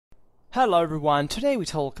Hello everyone, today we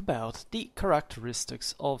talk about the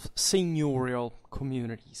characteristics of seigneurial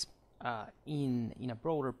communities. In a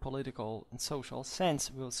broader political and social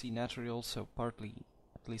sense, we'll see naturally also partly,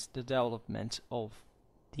 at least, the development of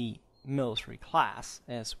the military class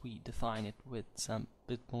as we define it with some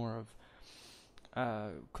bit more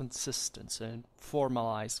of consistency and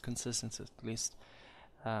formalized consistency, at least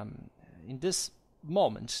in this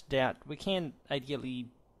moment, that we can ideally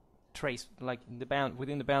trace like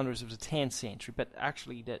within the boundaries of the 10th century, but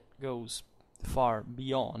actually that goes far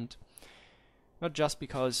beyond. Not just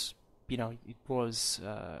because it was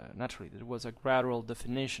naturally there was a gradual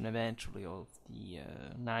definition eventually of the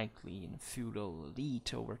knightly and feudal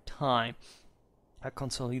elite over time, a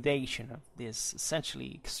consolidation of this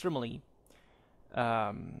essentially extremely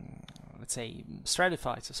let's say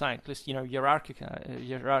stratified society, at least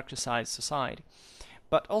hierarchicized society,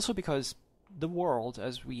 but also because the world,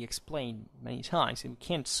 as we explained many times, and we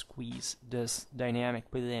can't squeeze this dynamic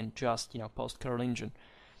within just post-Carolingian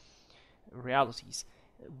realities,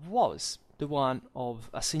 was the one of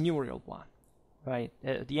a seigneurial one, right?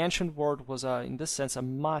 The ancient world was, in this sense, a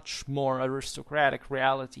much more aristocratic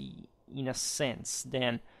reality in a sense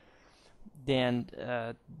than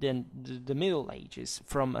the Middle Ages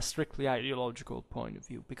from a strictly ideological point of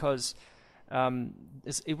view, because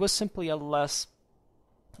it was simply a less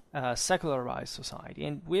secularized society,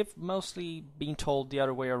 and we've mostly been told the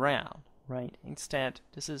other way around, right? Instead,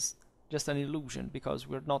 this is just an illusion because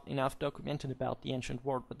we're not enough documented about the ancient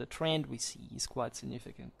world, but the trend we see is quite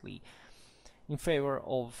significantly in favor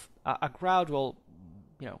of a gradual,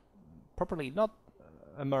 properly not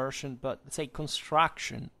immersion, but let's say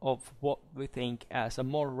construction of what we think as a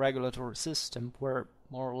more regulatory system where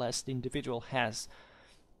more or less the individual has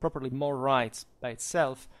properly more rights by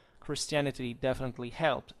itself. Christianity definitely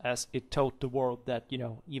helped, as it taught the world that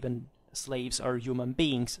even slaves are human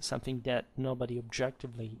beings, something that nobody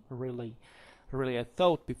objectively really had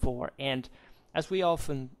thought before. And as we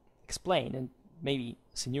often explain, and maybe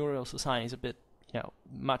seigneurial society is a bit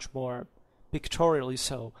much more pictorially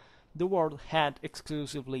so, the world had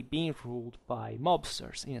exclusively been ruled by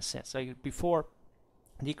mobsters in a sense. Like before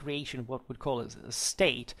the creation of what we'd call as a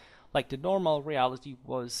state, like the normal reality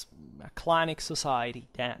was a clanic society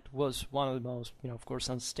that was one of the most, of course,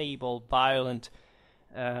 unstable, violent,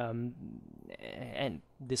 and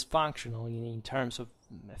dysfunctional in terms of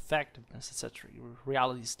effectiveness, etc.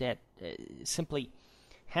 Realities that simply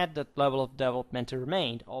had that level of development and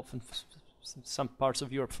remained often some parts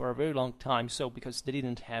of Europe for a very long time, so because they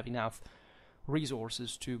didn't have enough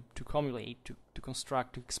resources to accumulate, to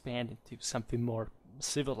construct, to expand into something more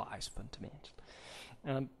civilized,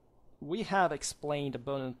 fundamentally. We have explained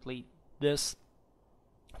abundantly this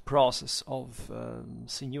process of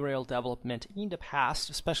seigneurial development in the past,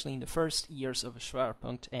 especially in the first years of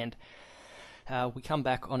Schwerpunkt, and we come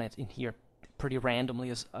back on it in here pretty randomly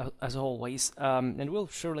as always, and we'll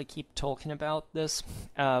surely keep talking about this.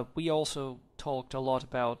 We also talked a lot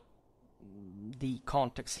about the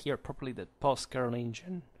context here, properly the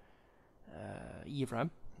post-Carolingian era.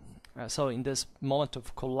 So in this moment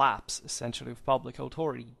of collapse, essentially, of public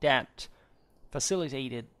authority, that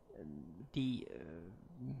facilitated the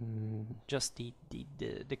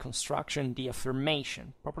construction, the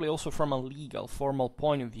affirmation, probably also from a legal, formal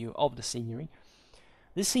point of view of the seigneury.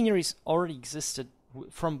 This seigneuries already existed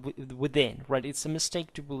from within, right? It's a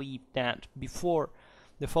mistake to believe that before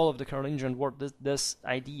the fall of the Carolingian world, this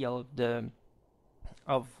ideal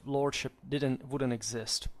of lordship wouldn't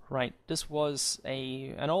exist, right? This was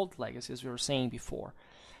an old legacy, as we were saying before.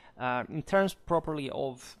 In terms properly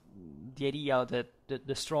of the idea that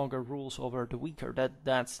the stronger rules over the weaker,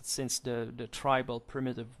 that's since the tribal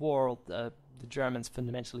primitive world, the Germans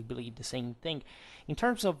fundamentally believed the same thing. In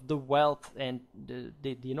terms of the wealth and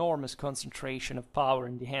the enormous concentration of power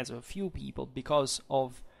in the hands of a few people because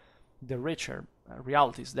of the richer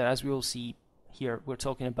realities that, as we will see here, we're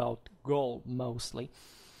talking about gold mostly,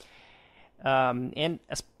 and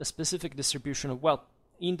a specific distribution of wealth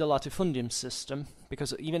in the latifundium system,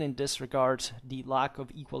 because even in this regard, the lack of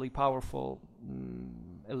equally powerful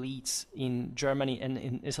elites in Germany and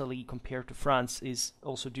in Italy compared to France is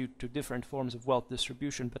also due to different forms of wealth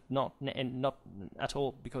distribution, but not at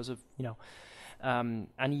all because of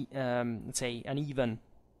let's say uneven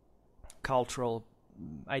cultural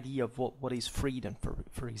idea of what is freedom,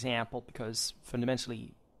 for example, because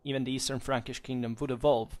fundamentally even the Eastern Frankish kingdom would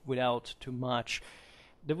evolve without too much.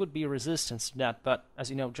 There would be resistance to that, but as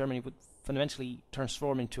you know, Germany would fundamentally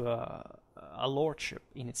transform into a lordship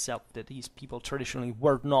in itself, that these people traditionally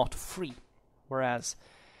were not free, whereas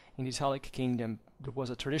in the Italic kingdom there was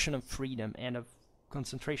a tradition of freedom and of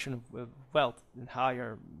concentration of wealth and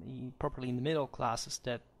higher, properly in the middle classes,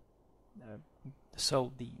 that saw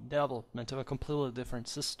the development of a completely different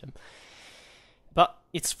system. But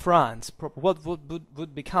it's France, what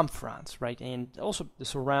would become France, right? And also the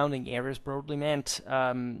surrounding areas probably meant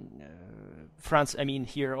France, I mean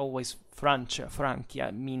here always Francia,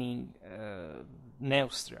 meaning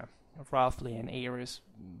Neustria, roughly, and areas,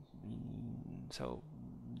 so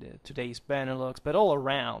today's Benelux, but all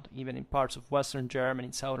around, even in parts of Western Germany,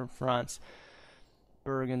 southern France,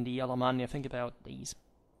 Burgundy, Alemannia, think about these.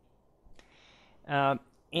 And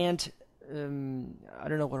I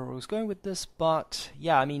don't know where I was going with this, but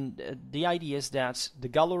yeah, I mean, the idea is that the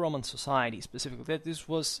Gallo-Roman society, specifically, that this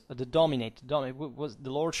was the was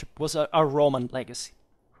the lordship was a Roman legacy,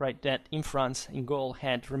 right? That in France, in Gaul,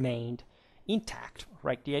 had remained intact,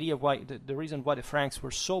 right? The idea why the reason why the Franks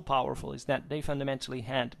were so powerful is that they fundamentally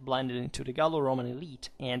had blended into the Gallo-Roman elite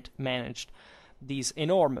and managed these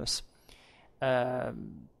enormous,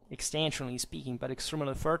 extensionally speaking, but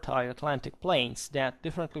extremely fertile Atlantic plains that,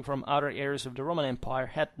 differently from other areas of the Roman Empire,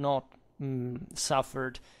 had not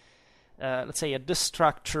suffered, let's say, a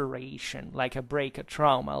destructuration, like a break, a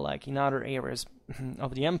trauma, like in other areas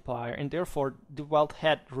of the empire, and therefore the wealth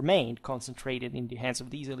had remained concentrated in the hands of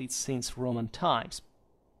these elites since Roman times.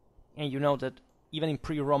 And you know that even in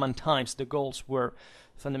pre-Roman times, the Gauls were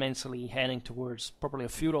fundamentally heading towards probably a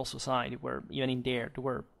feudal society, where even in there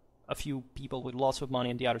were a few people with lots of money,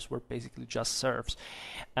 and the others were basically just serfs.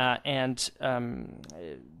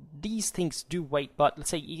 These things do wait, but let's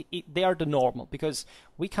say they are the normal, because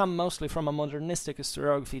we come mostly from a modernistic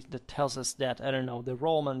historiography that tells us that, I don't know, the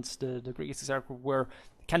Romans, the Greeks, etc., were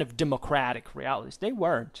kind of democratic realities. They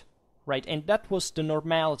weren't, right? And that was the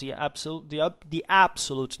normality, the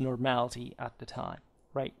absolute normality at the time,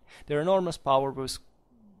 right? Their enormous power was,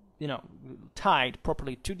 tied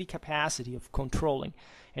properly to the capacity of controlling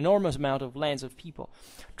enormous amount of lands of people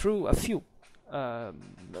through a few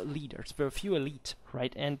leaders, a few elite,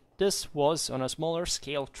 right? And this was on a smaller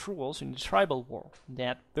scale true also in the tribal world,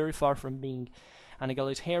 that very far from being an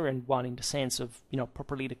egalitarian one in the sense of,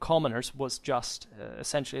 properly the commoners, was just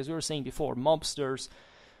essentially, as we were saying before, mobsters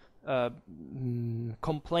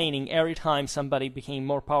complaining every time somebody became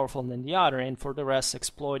more powerful than the other, and for the rest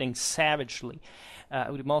exploiting savagely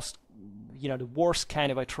with the most, the worst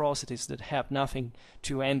kind of atrocities that have nothing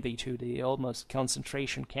to envy to the almost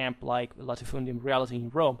concentration camp like latifundium reality in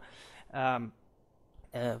Rome,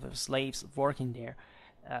 slaves working there.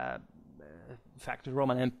 In fact, the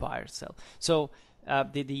Roman Empire itself. So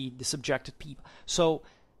the subjected people. So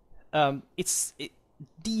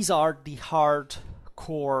these are the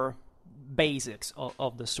hardcore basics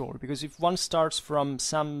of the story, because if one starts from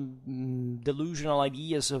some delusional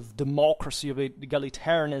ideas of democracy, of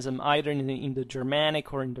egalitarianism, either in the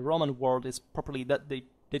Germanic or in the Roman world, it's properly that they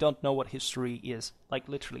don't know what history is, like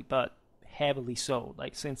literally, but heavily so,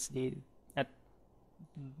 like since at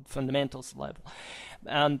fundamentals level.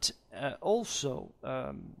 And also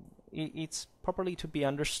it's properly to be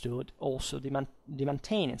understood also the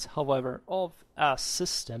maintenance, however, of a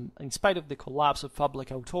system, in spite of the collapse of public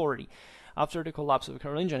authority, after the collapse of the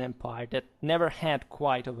Carolingian Empire, that never had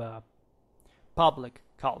quite of a public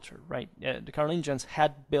culture, right? The Carolingians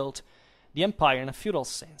had built the empire in a feudal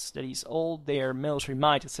sense, that is, all their military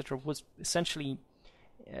might, etc., was essentially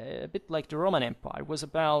a bit like the Roman Empire, was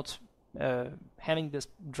about having this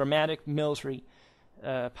dramatic military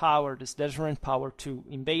power, this deterrent power to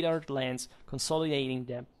invade other lands, consolidating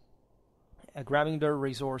them, grabbing their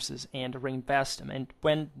resources and reinvest them. And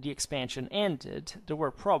when the expansion ended, there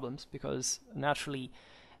were problems, because naturally,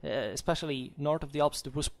 especially north of the Alps,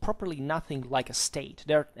 there was properly nothing like a state.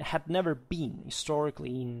 There had never been historically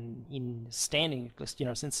in standing,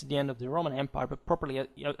 since the end of the Roman Empire, but properly,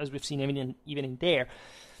 as we've seen even in there,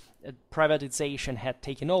 privatization had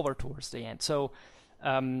taken over towards the end. So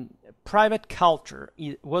private culture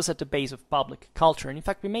was at the base of public culture, and in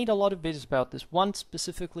fact we made a lot of videos about this. One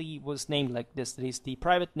specifically was named like this, that is the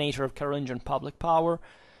private nature of Carolingian public power.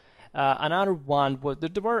 Another one was,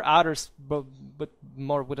 there were others, but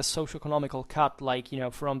more with a socio-economical cut, like,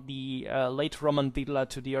 from the late Roman villa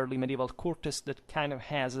to the early medieval curtis, that kind of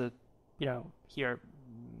has a, here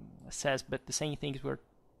says, but the same things we're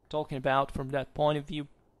talking about from that point of view.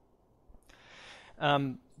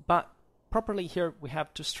 But properly here we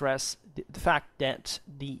have to stress the fact that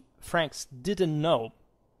the Franks didn't know,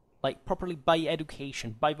 like properly by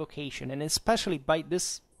education, by vocation, and especially by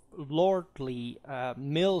this lordly,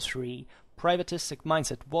 military, privatistic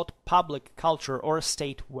mindset, what public culture or a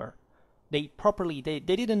state were. They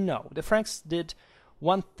didn't know. The Franks did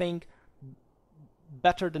one thing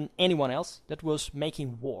better than anyone else, that was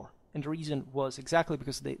making war. And the reason was exactly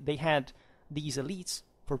because they had these elites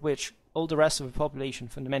for which all the rest of the population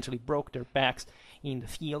fundamentally broke their backs in the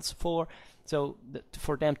fields for, so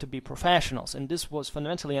for them to be professionals. And this was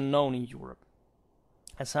fundamentally unknown in Europe,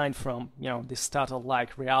 aside from, the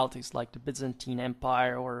Statel-like realities like the Byzantine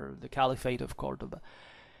Empire or the Caliphate of Cordoba.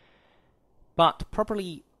 But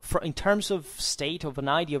properly, in terms of state, of an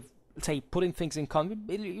idea of, say, putting things in context,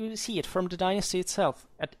 you see it from the dynasty itself.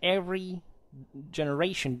 At every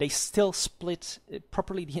generation, they still split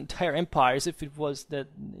properly the entire empire as if it was the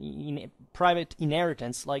private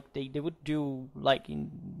inheritance, like they would do like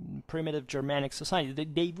in primitive Germanic society.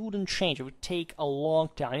 They wouldn't change. It would take a long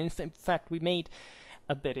time. In fact, we made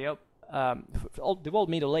a video, the whole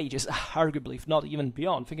Middle Ages, arguably, if not even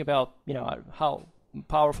beyond. Think about how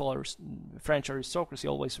powerful our French aristocracy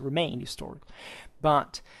always remained historically,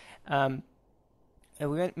 but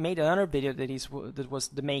we made another video that was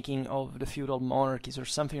the making of the feudal monarchies or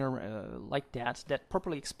something like that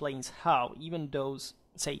properly explains how even those,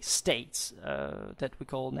 say, states that we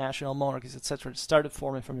call national monarchies, etc., started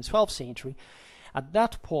forming from the 12th century, at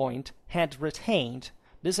that point had retained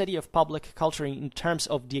this idea of public culture in terms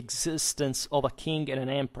of the existence of a king and an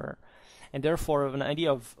emperor, and therefore of an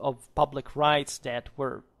idea of public rights that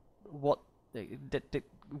were that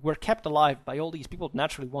were kept alive by all these people who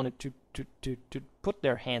naturally wanted to put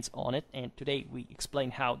their hands on it. And today we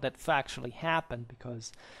explain how that factually happened,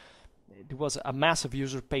 because there was a massive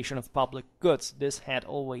usurpation of public goods. This had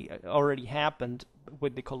already happened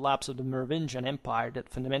with the collapse of the Merovingian Empire, that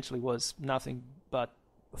fundamentally was nothing but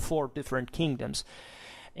 4 different kingdoms,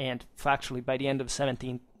 and factually by the end of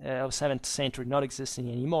 7th century not existing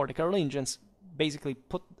anymore. The Carolingians basically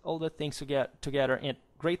put all the things together, and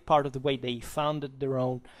great part of the way they founded their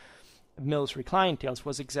own military clienteles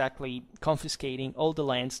was exactly confiscating all the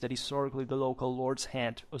lands that historically the local lords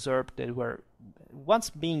had usurped, that were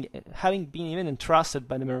once having been even entrusted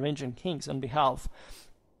by the Merovingian kings on behalf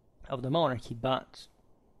of the monarchy, but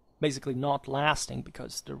basically not lasting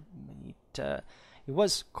because it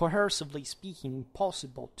was, coercively speaking,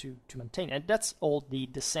 impossible to maintain. And that's all the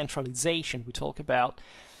decentralization we talk about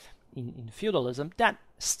in feudalism. That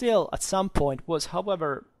still, at some point, was,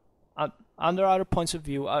 however, under other points of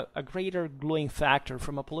view, a greater gluing factor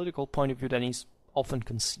from a political point of view than is often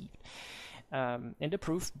conceived. And the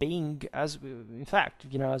proof being, as we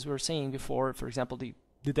were saying before, for example, the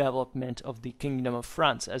development of the Kingdom of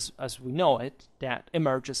France, as we know it, that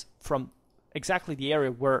emerges from exactly the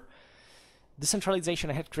area where decentralization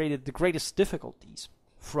had created the greatest difficulties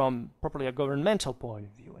from properly a governmental point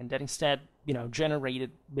of view, and that instead,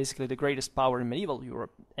 generated basically the greatest power in medieval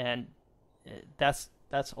Europe. And that's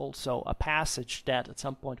also a passage that at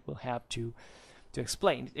some point we'll have to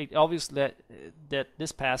explain. It obviously that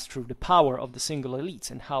this passed through the power of the single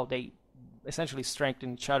elites and how they essentially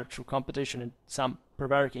strengthened each other through competition, and some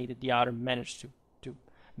prevaricated the other, managed to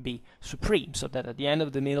be supreme, so that at the end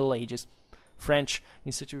of the Middle Ages, French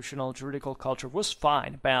institutional juridical culture was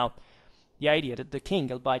fine about the idea that the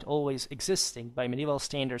king, albeit always existing by medieval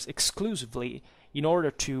standards exclusively in order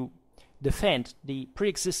to defend the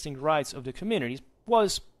pre-existing rights of the communities,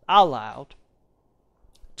 was allowed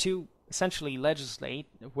to essentially legislate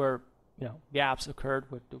where gaps occurred,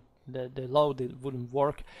 where the law wouldn't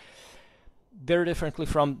work, very differently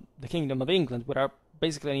from the Kingdom of England, where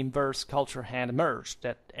basically an inverse culture had emerged,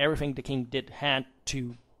 that everything the king did had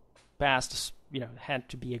to pass, had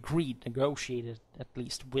to be agreed, negotiated, at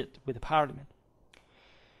least with the parliament.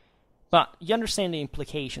 But you understand the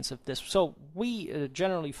implications of this. So we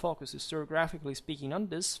generally focus, historiographically speaking, on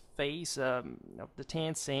this phase of the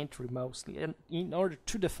 10th century mostly, and in order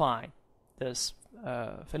to define this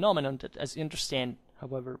phenomenon that, as you understand,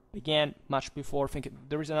 however, began much before.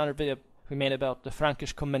 There is another video we made about the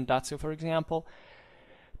Frankish commendatio, for example.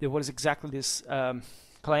 There was exactly this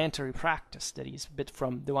clientary practice that is a bit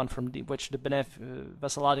from the one from which the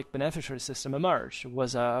vassalic beneficiary system emerged. It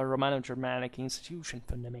was a Romano-Germanic institution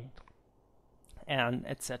fundamentally, and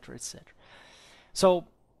etc., etc. So,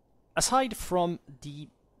 aside from the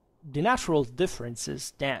natural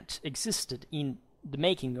differences that existed in the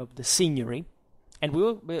making of the signory, and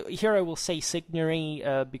here I will say signory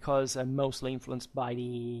because I'm mostly influenced by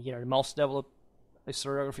the most developed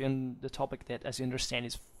historiography on the topic that, as you understand,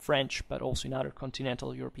 is French, but also in other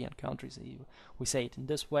continental European countries we say it in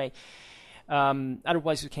this way.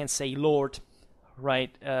 Otherwise, you can't say lord,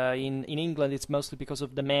 right? In England, it's mostly because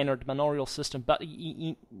of the man or the manorial system. But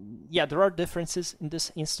there are differences in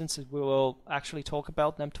this instance. We will actually talk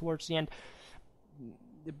about them towards the end.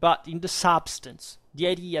 But in the substance, the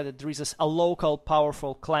idea that there is a local,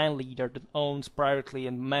 powerful clan leader that owns privately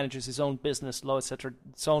and manages his own business, law, etc.,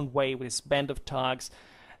 its own way with his band of thugs,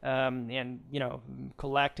 and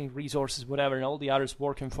collecting resources, whatever, and all the others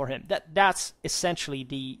working for him. That's essentially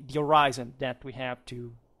the horizon that we have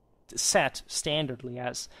to set standardly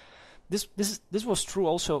as. This was true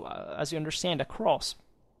also, as you understand, across,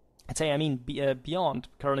 beyond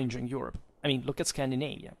Carolingian Europe. I mean, look at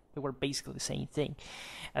Scandinavia. They were basically the same thing.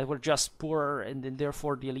 They were just poorer, and then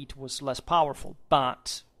therefore the elite was less powerful.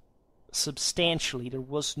 But substantially, there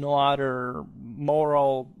was no other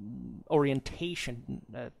moral orientation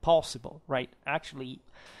possible, right? Actually,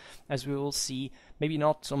 as we will see, maybe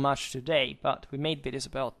not so much today, but we made videos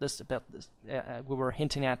about this. We were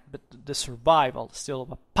hinting at the survival still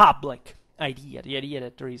of a public idea, the idea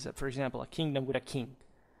that there is, for example, a kingdom with a king.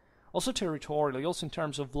 Also territorially, also in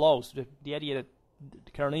terms of laws, the idea that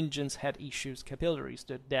the Carolingians had issues, capillaries,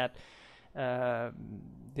 that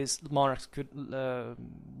these monarchs could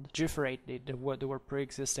legiferate, there were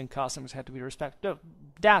pre-existing customs had to be respected.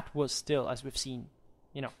 That was still, as we've seen,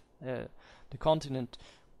 the continent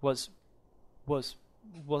was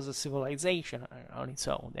a civilization on its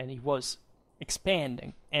own, and it was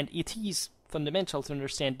expanding. And it is fundamental to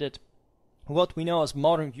understand that what we know as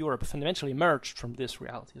modern Europe fundamentally emerged from this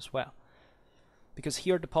reality as well. Because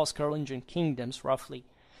here the post-Carolingian kingdoms, roughly,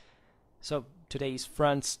 so today's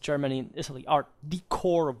France, Germany, and Italy, are the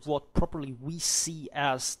core of what properly we see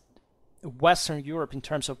as Western Europe in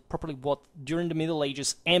terms of properly what during the Middle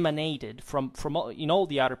Ages emanated from in all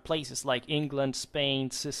the other places like England,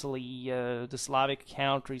 Spain, Sicily, the Slavic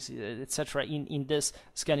countries, etc. In this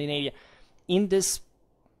Scandinavia, in this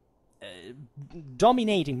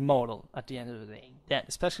dominating model at the end of the day, that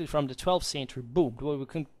especially from the 12th century boomed, what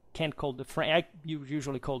we can't call I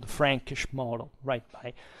usually call the Frankish model, right,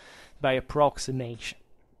 by approximation.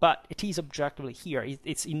 But it is objectively here.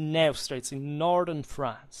 It's in Neustria, it's in northern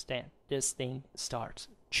France that this thing starts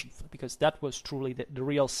chiefly, because that was truly the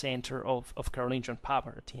real center of Carolingian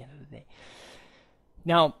power at the end of the day.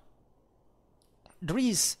 Now, there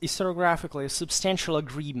is historiographically a substantial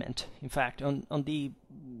agreement, in fact, on the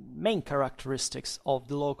main characteristics of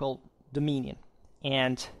the local dominion,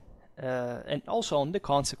 and also on the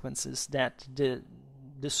consequences that the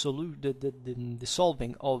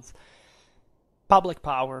dissolving of public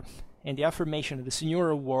power and the affirmation of the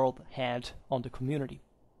seigneurial world had on the community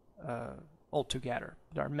altogether.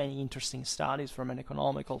 There are many interesting studies from an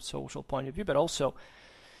economical, social point of view, but also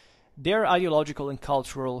their ideological and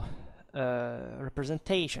cultural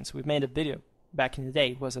representations. We made a video back in the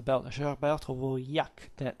day. It was about Schwerpunkt,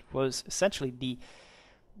 that was essentially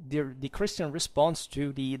the Christian response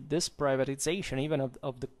to this privatization even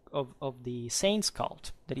of the saints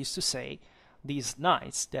cult. That is to say, these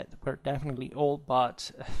knights that were definitely all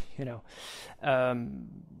but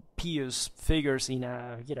pious figures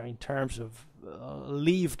in terms of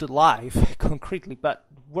lived life concretely, but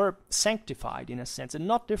were sanctified in a sense, and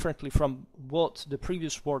not differently from what the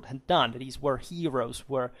previous world had done. That is, were heroes,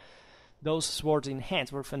 were those swords in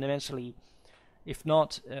hands were fundamentally, if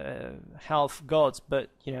not half gods,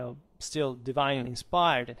 but still divinely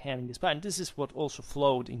inspired and having this power. And this is what also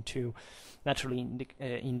flowed into naturally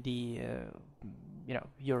in the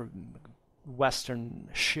your Western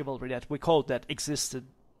chivalry that we call that existed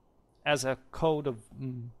as a code of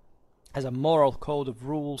as a moral code of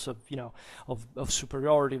rules of of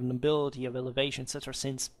superiority, of nobility, of elevation, etc.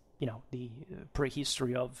 Since the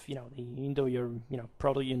prehistory of the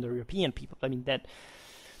Proto-Indo-European people. I mean, that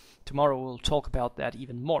tomorrow we'll talk about that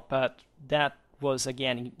even more, but that was,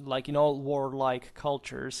 again, like in all warlike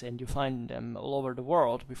cultures, and you find them all over the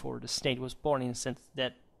world before the state was born, in the sense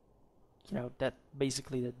that that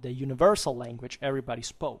basically the universal language everybody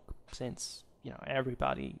spoke, since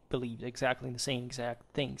everybody believed exactly the same exact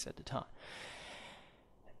things at the time.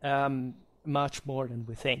 Much more than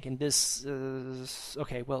we think. And this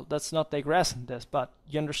okay, well, let's not digress on this, but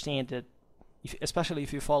you understand that especially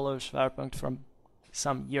if you follow Schwerpunkt from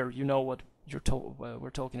some year, you know what we're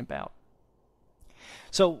talking about.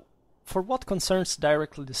 So for what concerns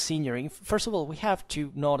directly the seigneury, first of all, we have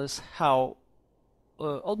to notice how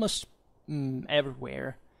almost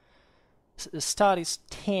everywhere studies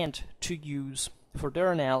tend to use for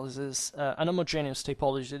their analysis an homogeneous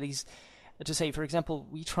typology. That is to say, for example,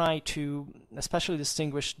 we try to especially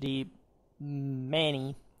distinguish the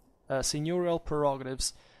many seigneurial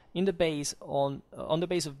prerogatives in the base on the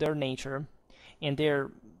base of their nature and their,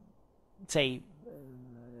 say,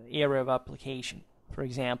 area of application. For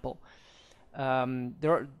example,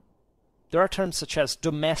 there are terms such as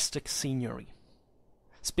domestic seigneury,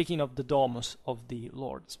 speaking of the domus of the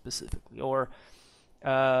lord specifically, or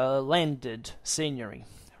landed seigneury,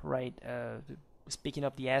 right? Speaking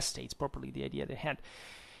of the estates, properly the idea they had.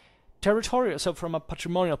 Territorial, so from a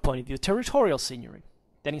patrimonial point of view, territorial seigneury,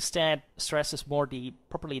 that instead stresses more the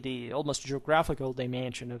almost geographical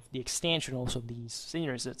dimension of the extension also of these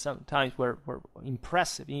sceneries that sometimes were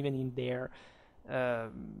impressive, even in their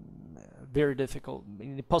very difficult,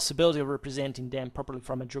 the possibility of representing them properly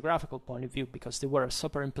from a geographical point of view, because they were a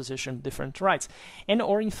superimposition of different rights, and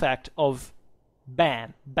or in fact of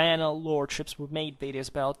banal lordships. We've made videos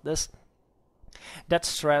about this that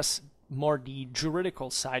stress more the juridical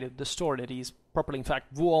side of the story, that is properly in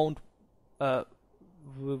fact would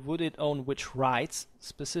it own which rights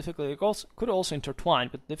specifically. It could also intertwine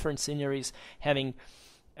with different seigneuries having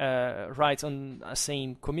rights on a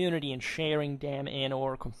same community and sharing them and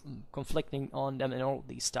or conflicting on them and all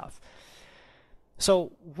these stuff.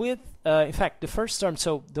 So with in fact the first term,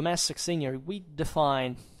 so domestic seigneury, we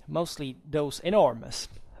define mostly those enormous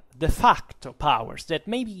de facto powers that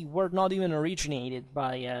maybe were not even originated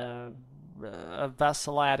by a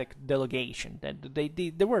vassalatic delegation. That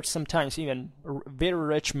there were sometimes even very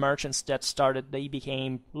rich merchants that they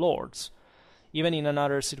became lords. Even in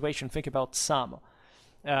another situation, think about Samo.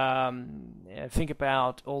 Think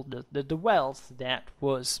about all the wealth that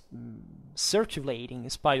was circulating in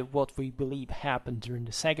spite of what we believe happened during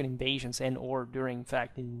the second invasions and or during, in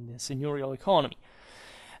fact, in the seigneurial economy.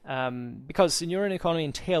 Because seigneurial economy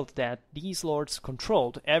entailed that these lords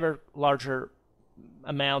controlled ever larger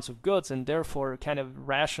amounts of goods and therefore kind of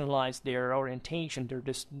rationalized their orientation,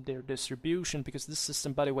 their distribution, because this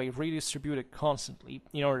system, by the way, redistributed constantly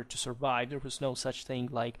in order to survive. There was no such thing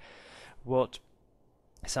like what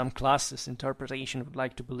some classist interpretation would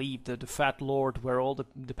like to believe, that the fat lord where all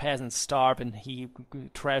the peasants starve and he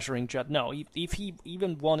treasuring just. No, if he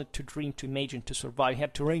even wanted to dream to imagine to survive, he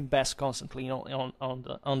had to reinvest constantly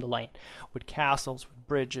on the land, with castles, with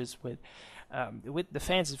bridges, with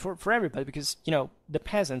defenses for everybody, because the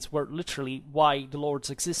peasants were literally why the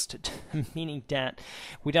lords existed, meaning that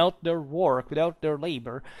without their work, without their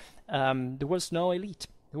labor, there was no elite.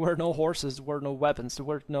 There were no horses, there were no weapons, there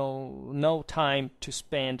were no time to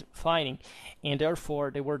spend fighting, and therefore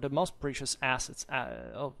they were the most precious assets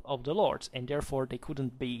of the lords, and therefore they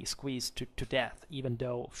couldn't be squeezed to death, even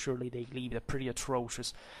though surely they lived a pretty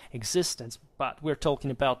atrocious existence. But we're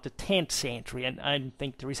talking about the 10th century, and I don't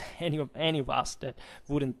think there is any of us that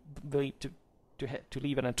wouldn't believe to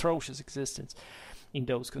live an atrocious existence in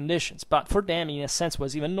those conditions. But for them, in a sense,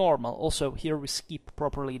 was even normal. Also, here we skip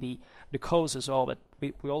properly the causes of it.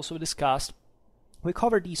 We also discussed, we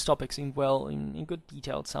covered these topics in good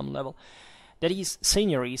detail at some level, that these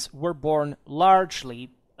seigneuries were born largely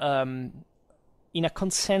in a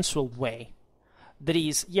consensual way. That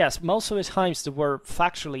is, yes, most of the times there were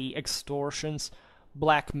factually extortions,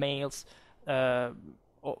 blackmails,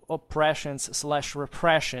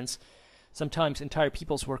 oppressions/repressions. Sometimes entire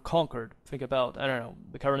peoples were conquered. Think about, I don't know,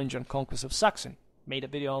 the Carolingian conquest of Saxony. Made a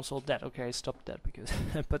video also on that. Okay, I stopped that because,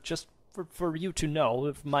 but just for you to know,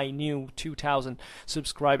 with my new 2,000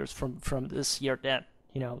 subscribers from this year, that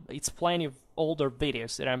it's plenty of older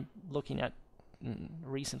videos that I'm looking at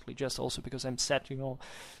recently, just also because I'm setting all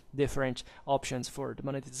different options for the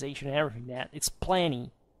monetization and everything. That it's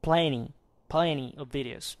plenty of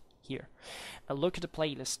videos here. Look at the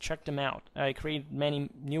playlist, check them out. I created many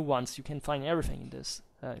new ones. You can find everything in this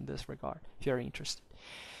regard if you're interested.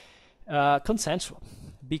 Consensual,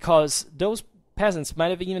 because those peasants might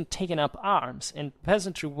have even taken up arms, and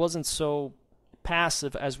peasantry wasn't so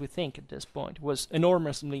passive as we think at this point. It was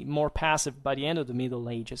enormously more passive by the end of the Middle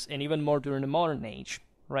Ages, and even more during the modern age,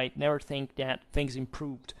 right? Never think that things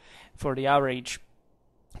improved for the average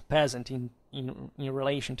peasant in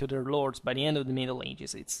relation to their lords by the end of the Middle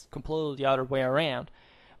Ages. It's completely the other way around.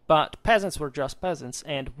 But peasants were just peasants,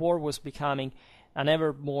 and war was becoming an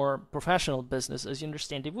ever more professional business. As you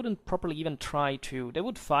understand, they wouldn't properly even they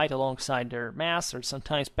would fight alongside their masters.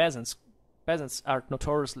 Sometimes peasants are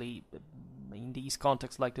notoriously, in these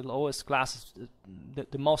contexts, like the lowest classes,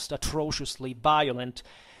 the most atrociously violent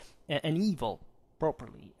and evil,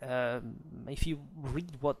 properly. If you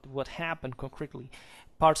read what happened concretely,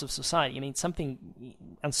 parts of society, I mean, something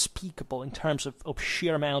unspeakable in terms of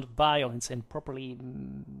sheer amount of violence and properly.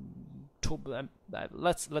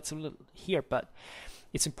 Let's a little here, but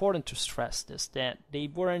it's important to stress this, that they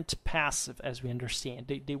weren't passive, as we understand.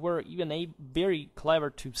 They were even very clever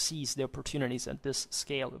to seize the opportunities at this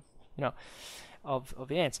scale of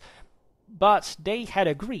events. But they had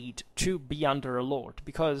agreed to be under a lord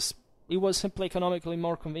because it was simply economically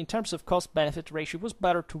more convenient. In terms of cost-benefit ratio, it was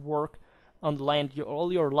better to work on the land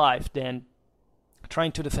all your life than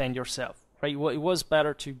trying to defend yourself. Right? It was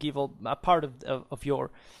better to give a part of your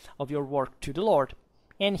work to the Lord,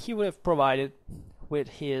 and he would have provided with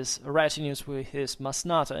his retinues, with his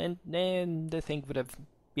masnata, and then the thing would have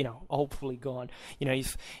hopefully gone.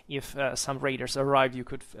 If some raiders arrived, you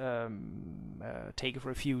could take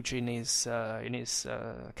refuge in his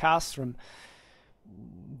castrum.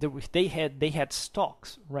 They had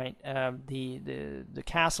stocks, right? The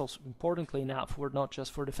castles, importantly enough, were not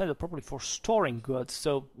just for defense, but probably for storing goods.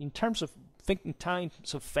 So in terms of thinking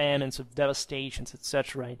times of famines, of devastations,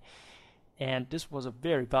 etc., right? And this was a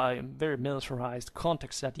very militarized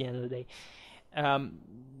context at the end of the day.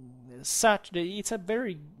 It's a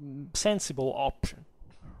very sensible option,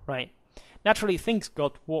 right? Naturally, things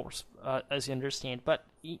got worse, as you understand, but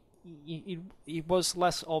it was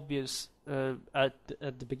less obvious at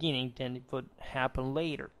the beginning than it would happen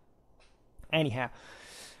later. Anyhow,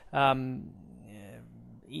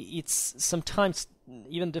 it's sometimes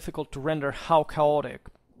even difficult to render how chaotic,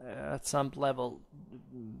 at some level,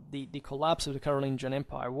 the collapse of the Carolingian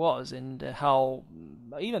Empire was, and how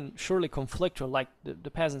even surely conflictual. Like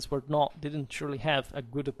the peasants didn't surely have a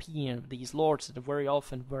good opinion of these lords that very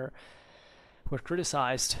often were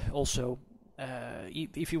criticized. Also,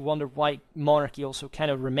 if you wonder why monarchy also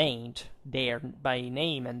kind of remained there by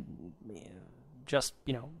name, and just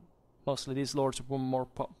mostly these lords were more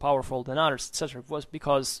powerful than others, etc., was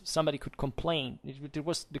because somebody could complain.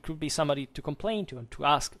 There could be somebody to complain to and to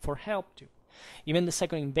ask for help to. Even the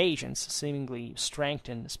second invasions seemingly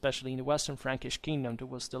strengthened, especially in the Western Frankish kingdom, that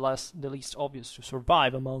was the least obvious to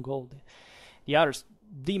survive among all the others.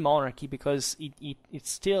 The monarchy, because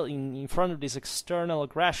it's still in front of this external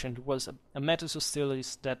aggression, was a metus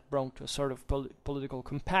hostilitas that brought to a sort of political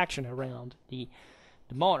compaction around the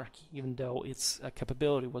monarchy, even though its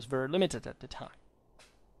capability was very limited at the time.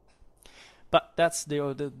 But that's the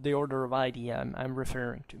order of idea I'm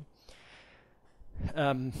referring to.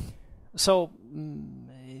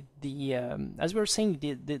 As we were saying,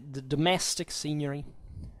 the domestic seigneury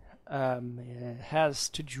has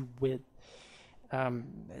to do with so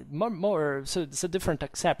it's a different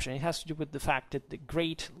exception. It has to do with the fact that the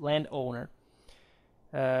great landowner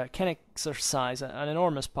can exercise an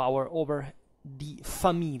enormous power over the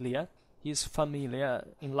familia, his familia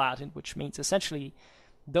in Latin, which means essentially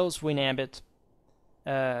those who inhabit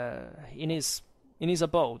in his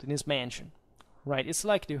abode, in his mansion, right? It's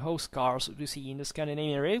like the housecarls you see in the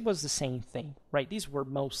Scandinavian area. It was the same thing, right? These were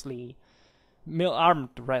mostly armed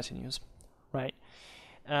retinues, right?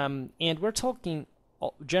 And we're talking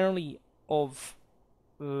generally of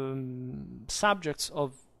subjects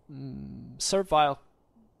of servile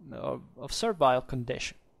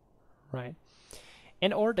condition, right?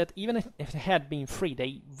 In order that even if they had been free,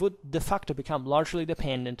 they would de facto become largely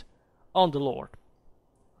dependent on the Lord,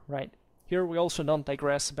 right? Here we also don't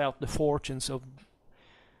digress about the fortunes of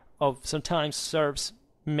sometimes serfs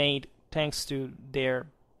made thanks to their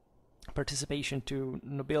participation to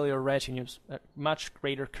nobiliar retinues, a much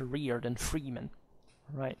greater career than freemen,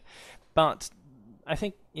 right? But I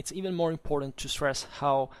think it's even more important to stress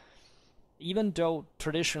how, even though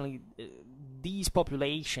traditionally these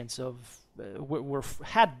populations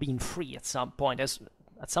had been free at some point as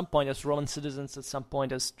Roman citizens, at some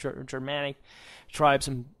point as Germanic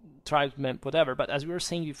tribesmen, whatever. But as we were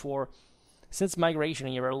saying before, since migration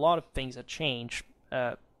era, a lot of things have changed.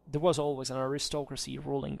 There was always an aristocracy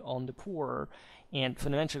ruling on the poor and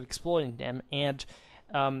fundamentally exploiting them, and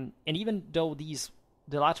even though the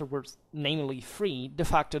latter were namely free, de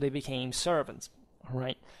facto they became servants,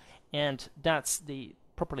 right? And that's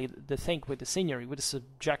properly the thing with the seigneury, with the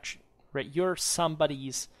subjection, right? You're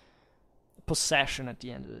somebody's possession at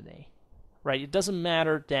the end of the day, right? It doesn't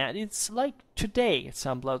matter that it's like today at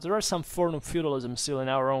some level. There are some form of feudalism still in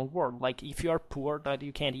our own world. Like if you are poor, that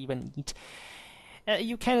you can't even eat,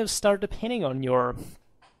 you kind of start depending on your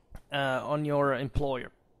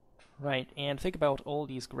employer, right? And think about all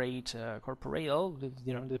these great the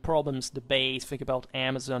problems, the base. Think about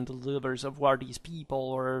Amazon delivers of where these people,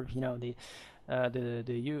 or the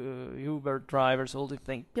Uber drivers, all the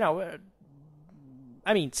things.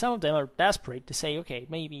 I mean, some of them are desperate to say, okay,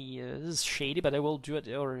 maybe this is shady, but I will do it,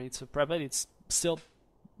 or it's a private. It's still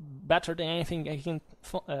better than anything I can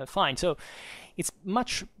find. So it's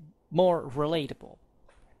much more relatable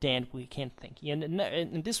than we can think.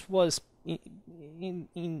 And this was, in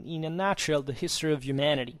a nutshell, the history of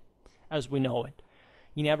humanity as we know it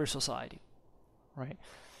in every society, right?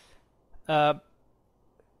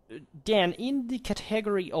 Then, in the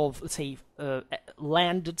category of, let's say,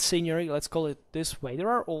 landed seigneury, let's call it this way, there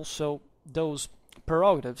are also those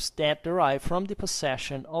prerogatives that derive from the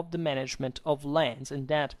possession of the management of lands, and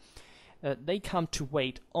that they come to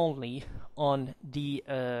wait only on the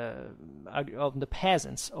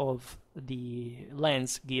peasants of the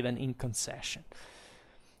lands given in concession,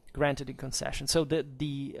 granted in concession. So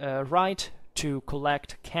the right to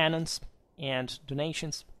collect cannons and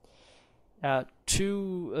donations,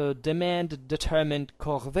 to demand determined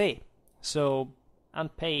corvée, so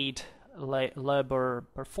unpaid labor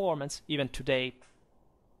performance. Even today,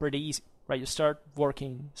 pretty easy, right? You start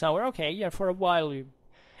working somewhere, okay, yeah, for a while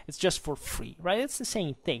it's just for free, right? It's the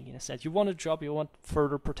same thing in a sense. You want a job, you want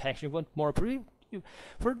further protection, you want more,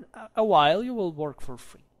 for a while you will work for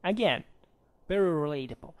free. Again, very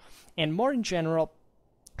relatable. And more in general,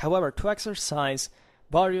 however, to exercise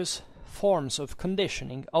various forms of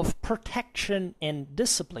conditioning, of protection and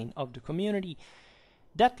discipline of the community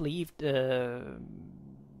that lived and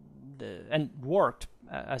worked,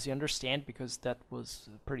 as you understand, because that was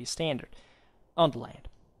pretty standard, on the land.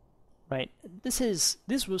 Right. This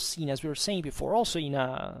was seen, as we were saying before, also in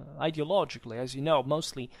ideologically, as you know,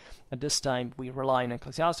 mostly at this time we rely on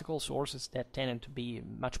ecclesiastical sources that tended to be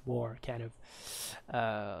much more kind of,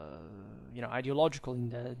 ideological in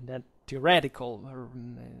that theoretical or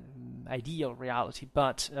ideal reality.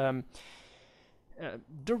 But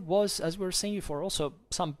there was, as we were saying before, also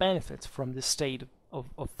some benefits from this state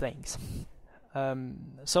of things.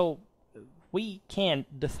 So we can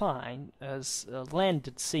define as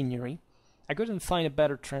landed seigneury. I couldn't find a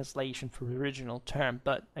better translation for the original term,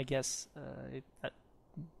 but I guess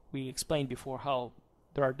we explained before how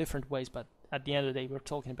there are different ways, but at the end of the day we're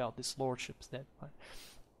talking about these lordships that are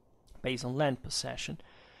based on land possession.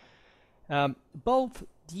 Both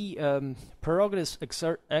the prerogatives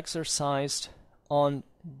exercised on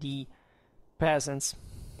the peasants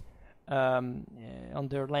on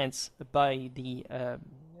their lands by the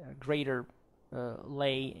greater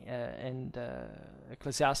lay and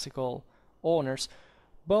ecclesiastical owners,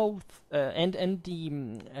 both and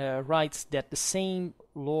the rights that the same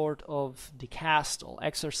lord of the castle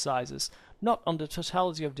exercises, not on the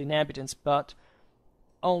totality of the inhabitants, but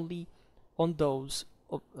only on those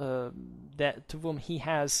that to whom he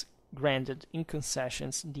has granted in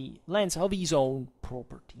concessions the lands of his own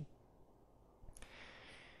property.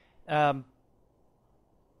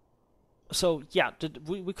 So yeah,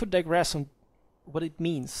 we could digress on what it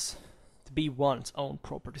means to be one's own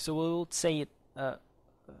property. So we will say it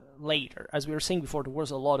later. As we were saying before, there was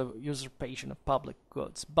a lot of usurpation of public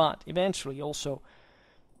goods, but eventually also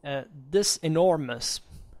this enormous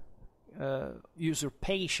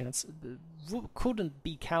usurpations couldn't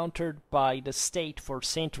be countered by the state for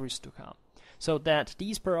centuries to come, so that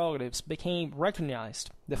these prerogatives became recognized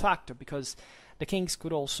de facto, because the kings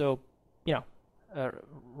could also,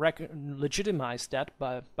 legitimize that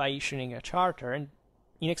by issuing a charter and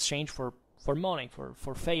in exchange for money,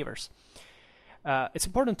 for favors. It's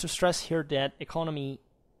important to stress here that economy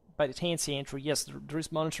by the 10th century, yes, there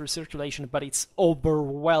is monetary circulation, but it's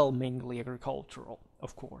overwhelmingly agricultural,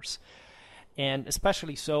 of course, and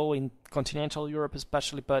especially so in continental Europe,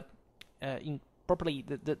 especially, but in properly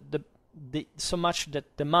the so much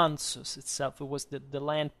that the mansus itself, it was the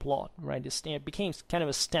land plot, right? It became kind of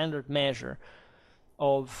a standard measure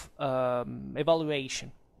of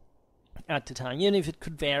evaluation at the time, even if it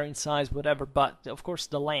could vary in size, whatever. But of course,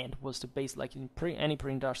 the land was the base, like in any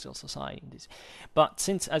pre-industrial society. But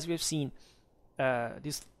since, as we've seen,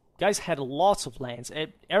 these guys had lots of lands,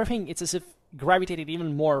 everything, it's as if gravitated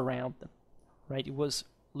even more around them, right? It was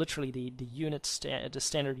literally the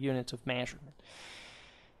standard unit of measurement.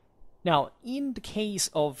 Now, in the case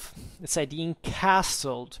of, let's say, the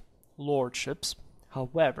encastled lordships,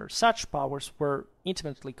 however, such powers were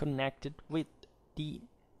intimately connected with the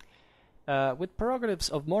with prerogatives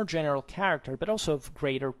of more general character, but also of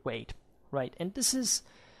greater weight, right? And this is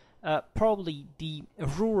probably the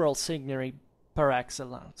rural seigneury par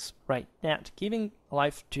excellence, right? That giving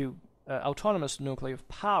life to autonomous nuclei of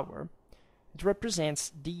power, it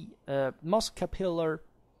represents the most capillary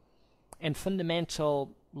and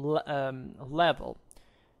fundamental level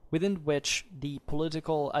within which the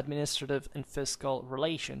political, administrative, and fiscal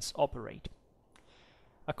relations operate.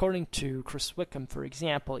 According to Chris Wickham, for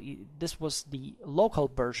example, this was the local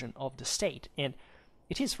version of the state, and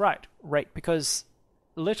it is right, because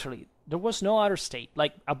literally there was no other state.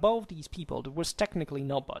 Like, above these people, there was technically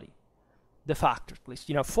nobody, de facto at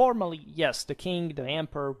least. Formally, yes, the king, the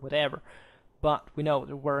emperor, whatever, but we know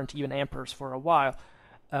there weren't even emperors for a while.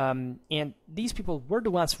 And these people were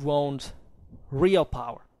the ones who owned real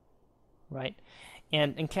power, right?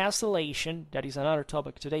 And encastellation, that is another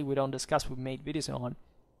topic today we don't discuss, we made videos on,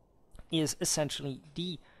 is essentially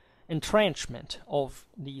the entrenchment of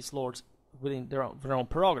these lords within their own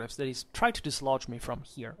prerogatives, that is, try to dislodge me from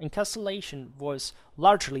here. And castellation was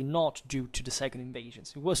largely not due to the second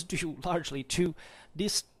invasions. It was due largely to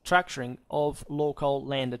this structuring of local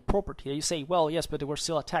landed property. You say, well, yes, but they were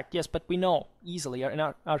still attacked. Yes, but we know easily,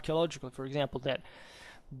 archaeologically, for example, that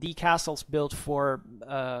the castles built for,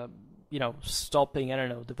 stopping, I don't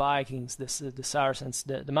know, the Vikings, the Saracens,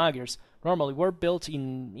 the Magyars, normally were built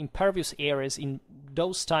in impervious areas in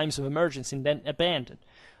those times of emergency and then abandoned.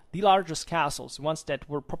 The largest castles, ones that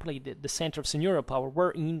were properly the center of seigneurial power,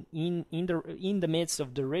 were in the midst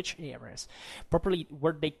of the rich areas, properly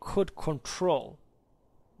where they could control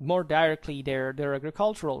more directly their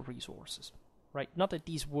agricultural resources, right? Not that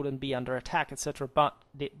these wouldn't be under attack, etc., but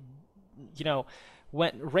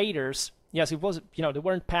when raiders, yes, it was, they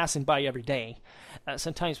weren't passing by every day.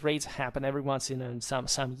 Sometimes raids happen every once in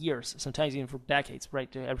some years, sometimes even for decades,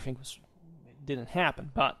 right? Everything didn't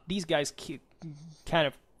happen, but these guys kind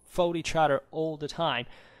of fought each other all the time,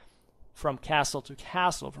 from castle to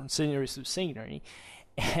castle, from seigneury to seigneury,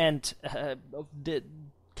 and the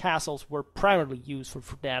castles were primarily used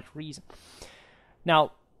for that reason.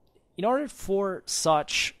 Now, in order for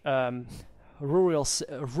such rural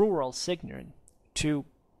seigneury to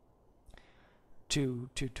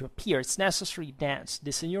appear, it's necessary that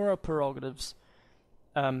the seigneurial prerogatives,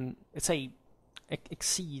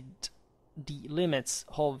 exceed the limits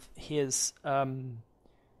of his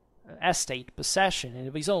estate possession and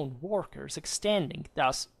of his own workers, extending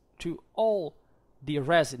thus to all the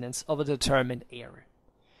residents of a determined area,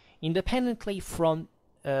 independently from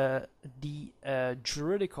the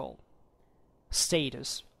juridical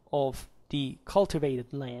status of the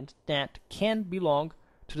cultivated land that can belong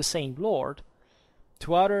to the same lord,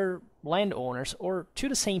 to other landowners, or to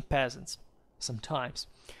the same peasants sometimes.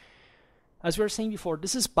 As we were saying before,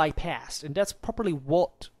 this is bypassed, and that's properly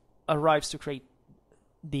what arrives to create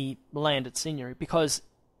the landed seigneury, because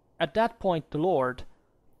at that point the lord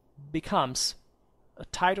becomes a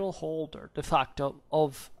title holder de facto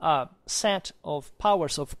of a set of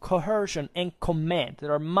powers of coercion and command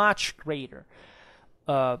that are much greater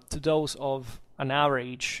to those of an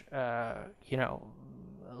average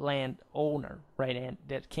landowner, right? And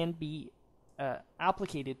that can be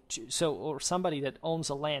applicated to, or somebody that owns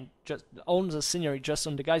a land, just owns a seigneury just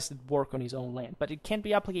on the guys that work on his own land, but it can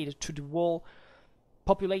be applicated to the whole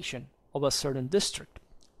population of a certain district,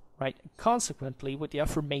 right? Consequently, with the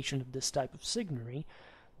affirmation of this type of seigneury,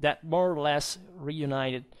 that more or less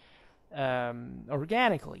reunited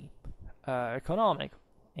organically economic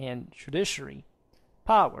and judiciary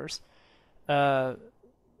powers,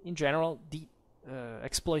 in general, the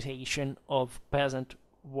exploitation of peasant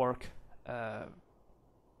work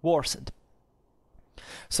worsened.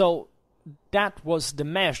 So that was the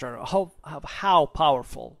measure of how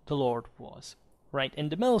powerful the lord was, right? And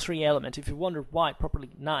the military element, if you wonder why properly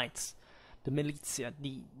knights, the militia,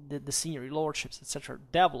 the seigneury lordships, etc.,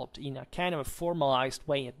 developed in a kind of a formalized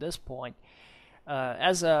way at this point,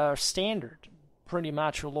 as a standard pretty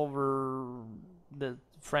much all over the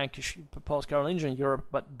Frankish, post-Carolingian Europe,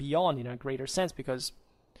 but beyond in a greater sense, because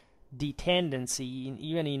the tendency,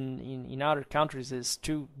 even in other countries, is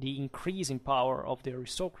to the increasing power of the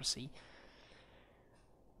aristocracy.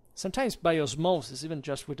 Sometimes by osmosis, even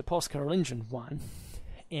just with the post-Carolingian one.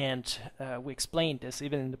 And we explained this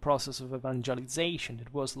even in the process of evangelization.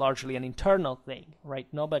 It was largely an internal thing, right?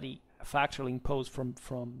 Nobody factually imposed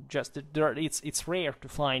from just... It's rare to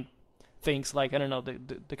find things like, I don't know,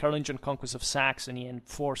 the Carolingian conquest of Saxony and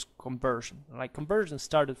forced conversion. Like, conversion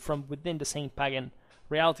started from within the same pagan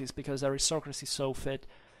realities, because aristocracy saw fit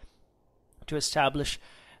to establish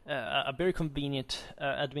a very convenient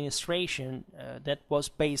administration that was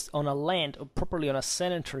based on a land, or properly on a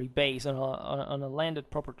sedentary base, on a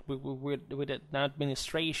landed property with an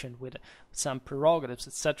administration with some prerogatives,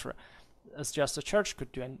 etc., as just the church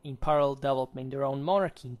could do, and in parallel developing their own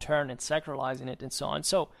monarchy in turn and sacralizing it and so on.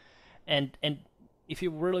 So, and if you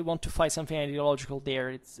really want to fight something ideological there,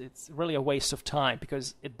 it's really a waste of time,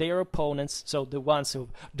 because their opponents, so the ones of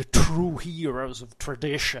the true heroes of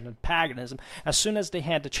tradition and paganism, as soon as they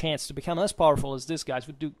had the chance to become as powerful as these guys,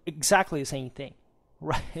 would do exactly the same thing,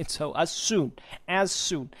 right? So as soon as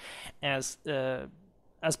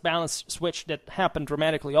balance switch that happened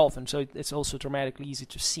dramatically often, so it's also dramatically easy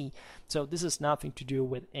to see. So this has nothing to do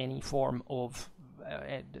with any form of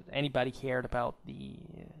anybody cared about the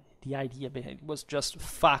idea behind it. Was just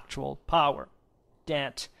factual power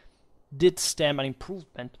that did stem an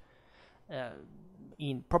improvement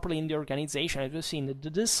properly in the organization, as we've seen, the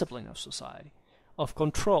discipline of society, of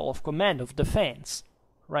control, of command, of defense,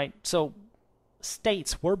 right? So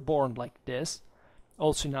states were born like this,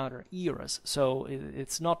 also in other eras. So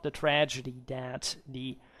it's not the tragedy that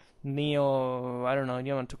the I don't know,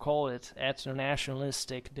 you want to call it,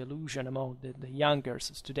 ethno-nationalistic delusion among the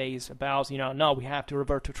youngers today is about, no, we have to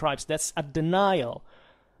revert to tribes. That's a denial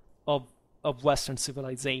of Western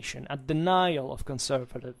civilization, a denial of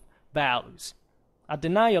conservative values, a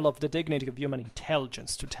denial of the dignity of human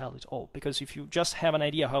intelligence, to tell it all. Because if you just have an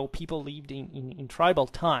idea how people lived in tribal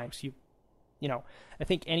times, I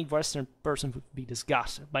think any Western person would be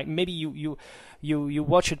disgusted. Like maybe you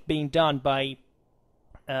watch it being done by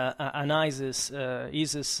an ISIS,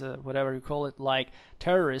 whatever you call it, like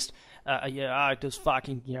terrorist. Those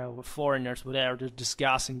fucking foreigners, whatever, they're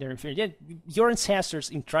disgusting, they're inferior. Yeah, your ancestors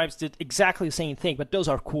in tribes did exactly the same thing, but those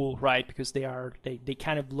are cool, right? Because they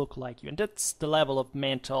kind of look like you, and that's the level of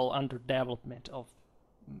mental underdevelopment of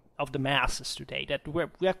the masses today. That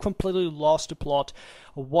we have completely lost the plot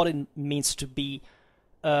of what it means to be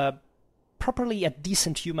properly a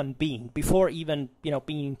decent human being before even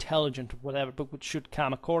being intelligent or whatever, but which should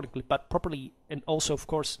come accordingly. But properly, and also of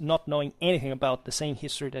course not knowing anything about the same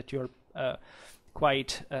history that you're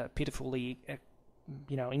quite pitifully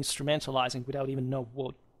instrumentalizing without even know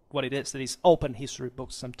what it is. That is open history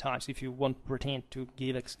books sometimes if you want to pretend to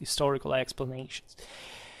give historical explanations.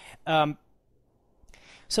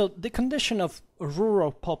 So the condition of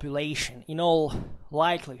rural population, in all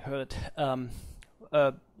likelihood,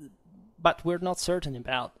 but we're not certain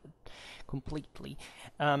about it completely,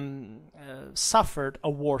 suffered a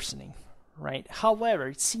worsening, right? However,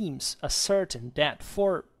 it seems certain that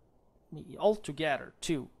for altogether,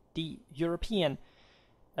 too, the European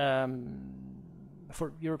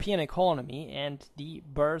economy and the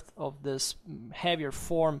birth of this heavier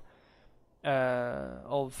form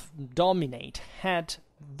of dominate had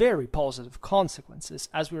very positive consequences.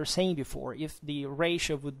 As we were saying before, if the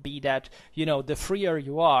ratio would be that the freer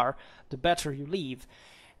you are, the better you live,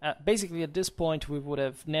 basically at this point we would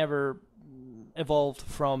have never evolved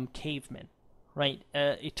from cavemen, right?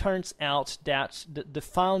 It turns out that the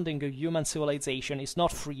founding of human civilization is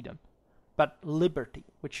not freedom but liberty,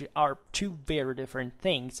 which are two very different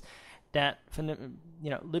things. That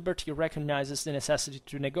liberty recognizes the necessity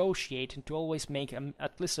to negotiate and to always make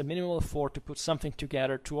at least a minimal effort to put something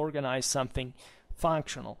together, to organize something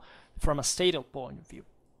functional from a statal point of view,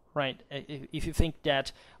 right? If you think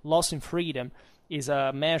that loss in freedom is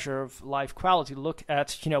a measure of life quality, look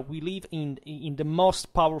at, we live in the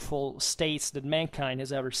most powerful states that mankind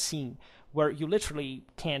has ever seen, where you literally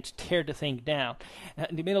can't tear the thing down.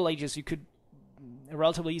 In the Middle Ages, you could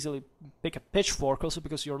relatively easily pick a pitchfork, also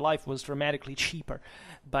because your life was dramatically cheaper,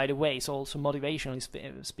 by the way. So also motivationally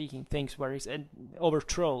speaking, things where it's an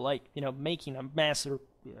overthrow, like making a mess, or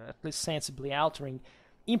at least sensibly altering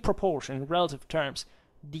in proportion, in relative terms,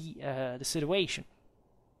 the situation.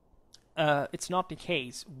 It's not the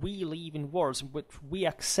case. We live in wars in which we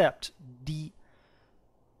accept the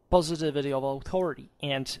positivity of authority,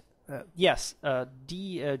 and yes,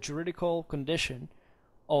 the juridical condition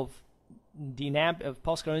of of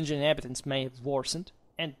post-colonial inhabitants may have worsened,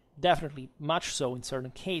 and definitely much so in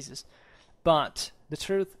certain cases, but the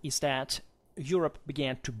truth is that Europe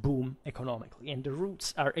began to boom economically, and the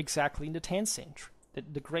roots are exactly in the 10th century.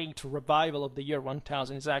 The great revival of the year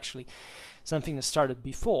 1000 is actually something that started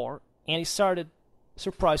before, and it started,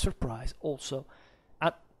 surprise, surprise, also,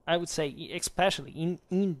 I would say, especially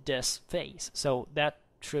in this phase. So that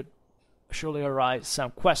should surely arise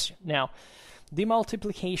some question. Now, the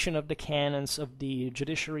multiplication of the canons of the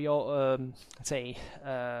judiciary,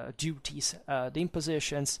 duties, the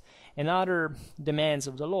impositions, and other demands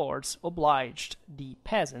of the lords obliged the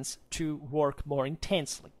peasants to work more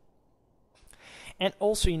intensely, and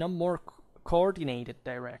also in a more coordinated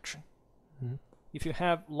direction. Mm-hmm. If you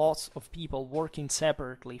have lots of people working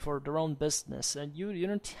separately for their own business, and you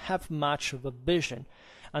don't have much of a vision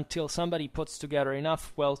until somebody puts together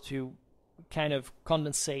enough wealth to kind of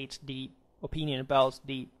condensate the opinion about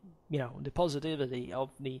the positivity of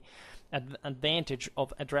the advantage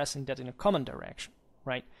of addressing that in a common direction,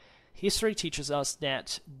 right? History teaches us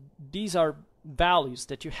that these are values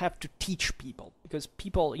that you have to teach people, because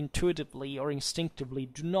people intuitively or instinctively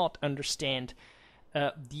do not understand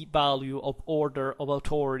the value of order, of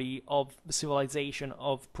authority, of civilization,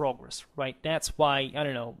 of progress, right? That's why,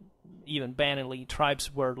 even banally,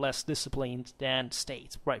 tribes were less disciplined than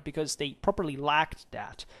states, right? Because they properly lacked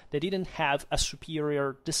that. They didn't have a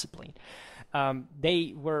superior discipline.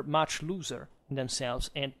 They were much looser in themselves,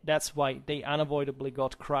 and that's why they unavoidably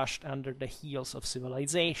got crushed under the heels of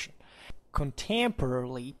civilization.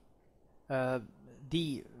 Contemporarily,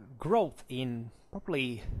 the growth in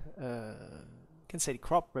properly,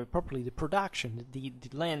 the production, the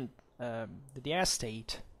land the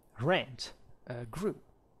estate rent grew,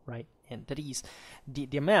 right? And that is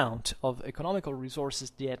the amount of economical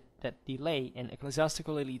resources that the lay and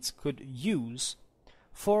ecclesiastical elites could use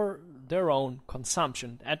for their own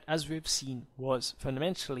consumption, that, as we've seen, was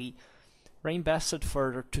fundamentally reinvested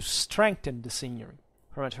further to strengthen the signory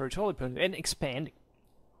from a territorial point of view and expand,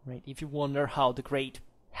 right? If you wonder how the great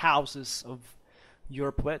houses of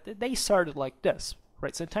Europe, they started like this,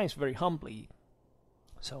 right? Sometimes very humbly.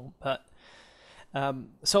 So, but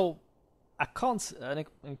so an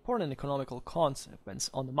important economical consequence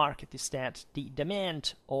on the market is that the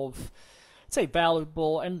demand of, let's say,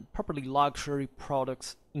 valuable and properly luxury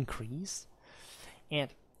products increased,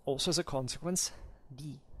 and also as a consequence,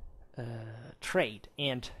 the trade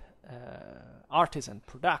and artisan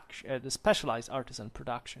production, the specialized artisan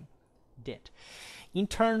production did. In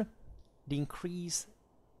turn, the increase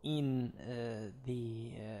in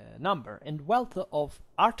the number and wealth of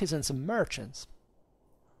artisans and merchants,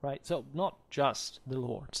 right? So not just the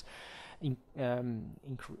lords,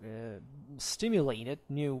 stimulated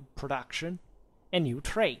new production and new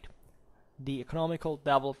trade. The economical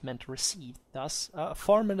development received thus a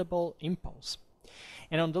formidable impulse.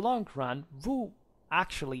 And on the long run, who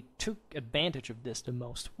actually took advantage of this the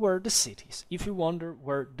most were the cities. If you wonder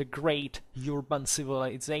where the great urban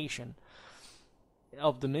civilization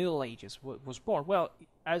of the Middle Ages was born, well,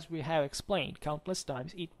 as we have explained countless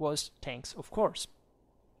times, it was thanks, of course,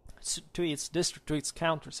 to its district, to its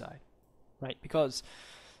countryside, right? Because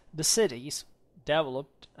the cities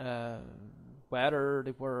developed, whether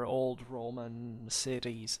they were old Roman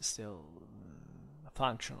cities still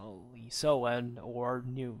functionally so, and or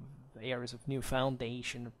new areas of new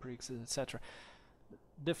foundation, etc.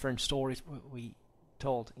 Different stories we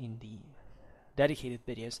told in the dedicated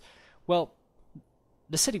videos. Well,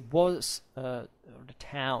 the city was, or the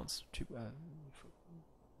towns,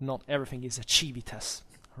 not everything is a civitas,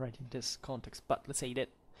 right, in this context, but let's say that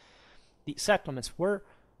the settlements were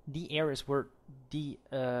the areas where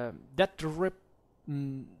that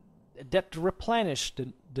replenished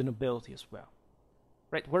the nobility as well,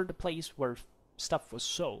 right, were the place where stuff was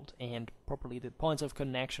sold and properly the points of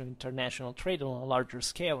connection, international trade on a larger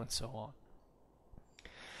scale, and so on.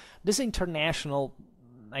 This international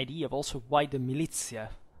idea of also why the militia,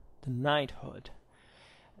 the knighthood,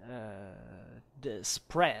 the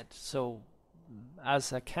spread, so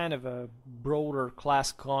as a kind of a broader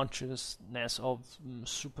class consciousness of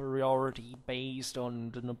superiority based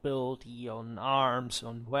on the nobility, on arms,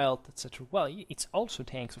 on wealth, etc. Well, it's also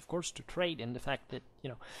thanks, of course, to trade and the fact that, you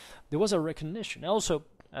know, there was a recognition, also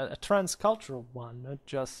a transcultural one, not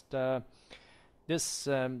just this.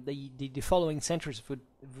 The following centuries would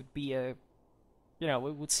be a, you know,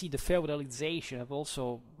 we would see the feudalization of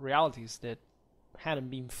also realities that hadn't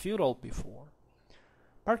been feudal before.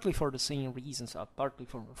 Partly for the same reasons, partly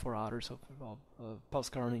for others of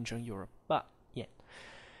post-Carolingian Europe. But, yeah.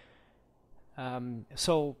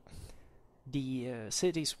 So, the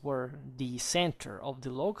cities were the center of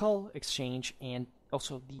the local exchange and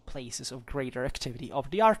also the places of greater activity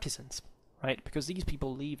of the artisans, right? Because these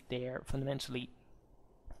people lived there fundamentally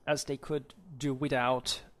as they could do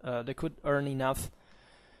without, they could earn enough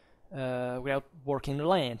without working the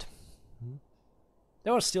land. Mm-hmm.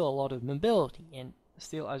 There was still a lot of mobility, and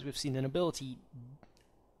still, as we've seen, the nobility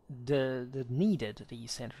needed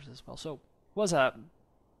these centers as well. So it was an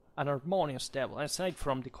harmonious development. Aside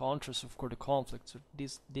from the contrast, of course, the conflicts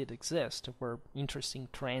this did exist. There were interesting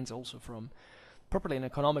trends also from properly an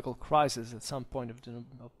economical crisis at some point of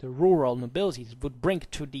the rural nobility that would bring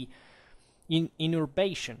to the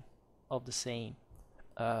inurbation of the same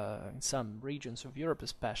in some regions of Europe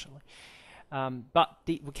especially. But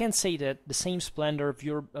we can say that the same splendor of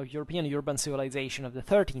European urban civilization of the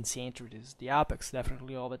 13th century is the apex,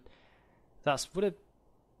 definitely, of it. Thus, would have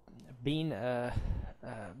been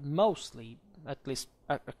mostly, at least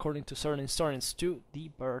according to certain historians, to the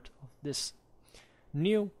birth of this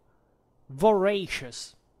new,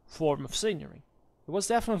 voracious form of signory. It was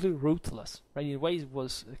definitely ruthless, right? In ways it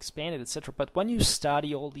was expanded, etc. But when you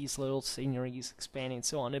study all these little signories expanding and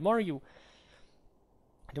so on, the more you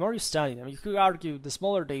study them, you could argue the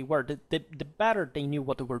smaller they were, the better they knew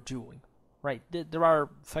what they were doing, right? There are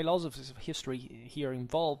philosophies of history here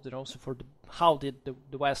involved, and also for how did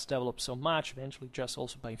the West develop so much, eventually just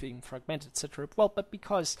also by being fragmented, etc. Well, but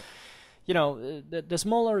because, you know, the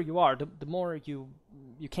smaller you are, the more you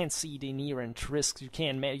can't see the inherent risks,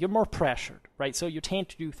 you're more pressured, right? So you tend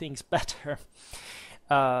to do things better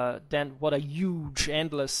than what a huge,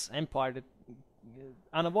 endless empire that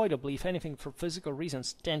unavoidably, if anything, for physical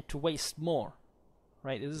reasons, tend to waste more,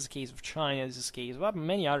 right? This is the case of China, this is the case of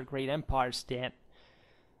many other great empires that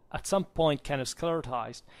at some point kind of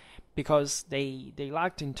sclerotized because they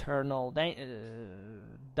lacked internal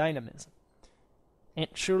dynamism. And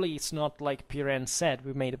surely it's not like Piran said,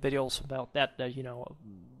 we made a video also about that,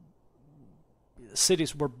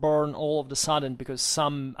 cities were born all of a sudden because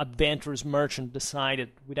some adventurous merchant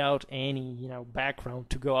decided without any, background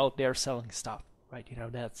to go out there selling stuff, right?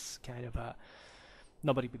 That's kind of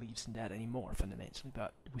nobody believes in that anymore, fundamentally,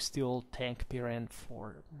 but we still thank Piran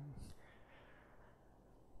for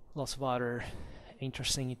lots of other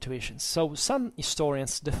interesting intuitions. So some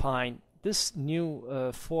historians define this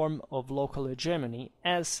new form of local hegemony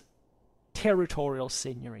as territorial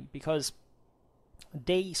seigneury, because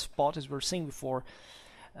they spot, as we were saying before,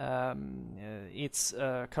 its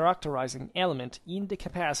characterizing element in the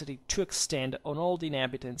capacity to extend on all the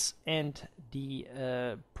inhabitants and the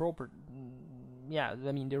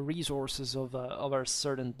the resources of a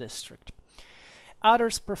certain district.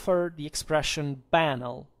 Others prefer the expression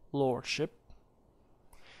banal lordship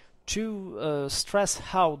to stress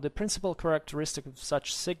how the principal characteristic of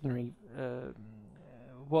such seigneury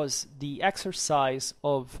was the exercise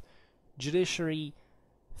of judiciary,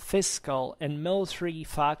 fiscal, and military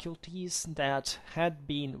faculties that had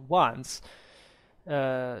been once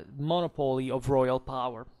monopoly of royal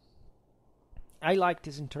power. I like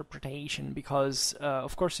this interpretation because,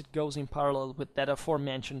 of course, it goes in parallel with that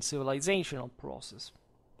aforementioned civilizational process.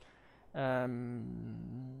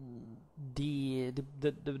 The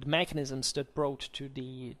mechanisms that brought to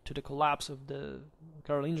the collapse of the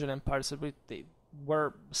Carolingian Empire, they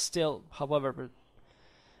were still, however,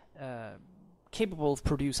 capable of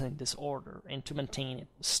producing this order and to maintain it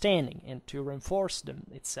standing and to reinforce them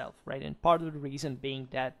itself, right? And part of the reason being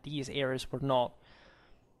that these areas were not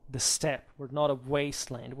the steppe, were not a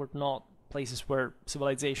wasteland, were not places where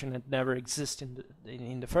civilization had never existed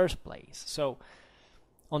in the first place. So,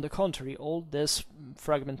 on the contrary, all this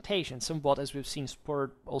fragmentation, somewhat as we've seen,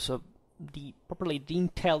 spurred also the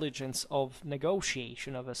intelligence of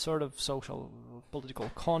negotiation, of a sort of social political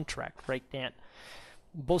contract, right? That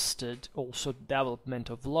boosted also development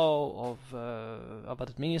of law, of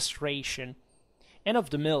administration, and of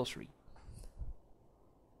the military.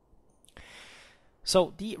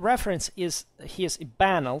 So the reference is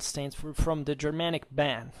banal, stands for from the Germanic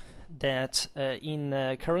ban, that in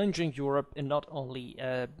Carolingian Europe and not only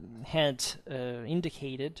had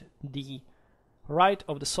indicated the right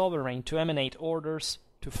of the sovereign to emanate orders,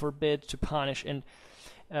 to forbid, to punish, and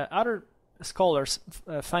other scholars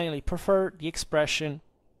finally prefer the expression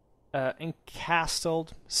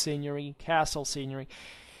encastled seigneury, castle seigneury,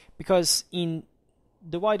 because in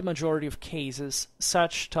the wide majority of cases,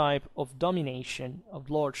 such type of domination of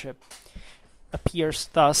lordship appears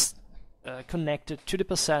thus connected to the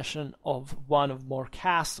possession of one or more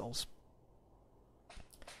castles.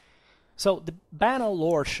 So the banal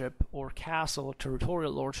lordship, or castle or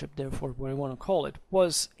territorial lordship, therefore, what we want to call it,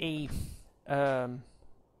 was a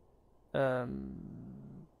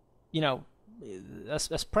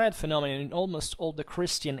spread phenomenon in almost all the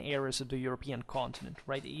Christian areas of the European continent,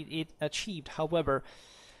 right? It achieved, however,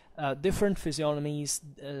 different physiognomies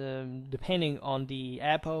depending on the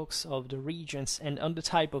epochs of the regions and on the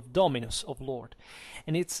type of dominus of lord.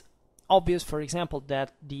 And it's obvious, for example,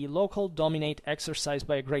 that the local dominate exercised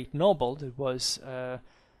by a great noble that was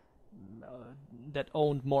that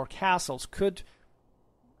owned more castles could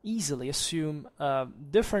easily assume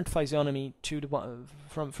different physiognomy to the one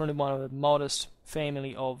from the one of a modest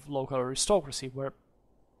family of local aristocracy, where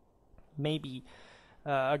maybe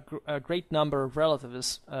a great number of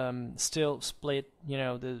relatives still split,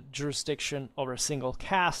 the jurisdiction over a single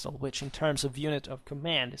castle, which in terms of unit of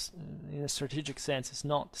command is, in a strategic sense, is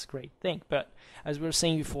not this great thing. But as we were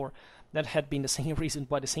saying before, that had been the same reason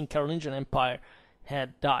why the same Carolingian Empire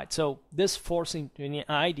had died. So this forcing the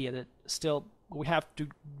idea that still we have to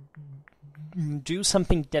do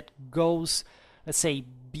something that goes, let's say,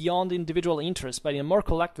 beyond individual interests, but in a more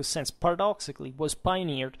collective sense, paradoxically, was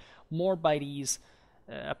pioneered more by these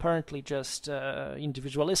apparently just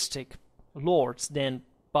individualistic lords than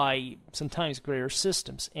by sometimes greater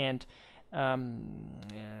systems. And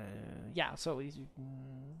so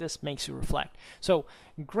this makes you reflect. So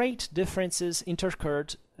great differences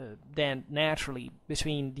intercurred then naturally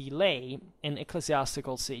between the lay and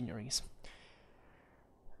ecclesiastical seigneuries.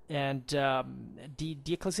 And the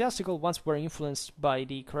ecclesiastical ones were influenced by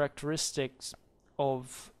the characteristics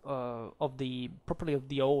of the property of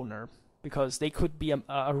the owner, because they could be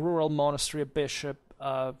a rural monastery, a bishop,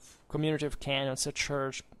 a community of canons, a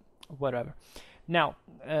church, whatever. Now,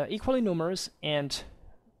 equally numerous and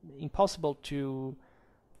impossible to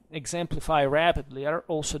exemplify rapidly are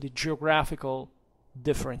also the geographical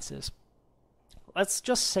differences. let's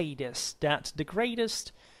just say this, that the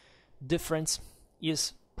greatest difference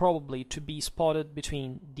is probably to be spotted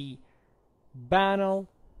between the Banal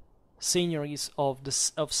seigneuries of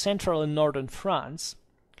central and northern France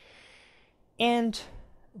and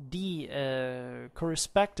the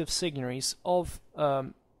correspective seigneuries of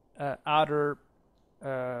other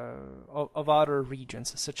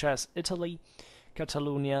regions, such as Italy,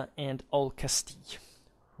 Catalonia, and all Castile,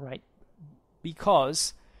 right?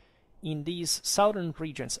 Because in these southern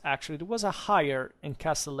regions, actually, there was a higher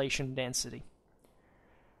encastellation density.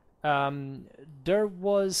 There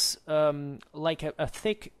was like a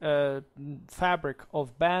thick fabric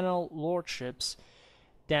of banal lordships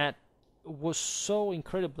that was so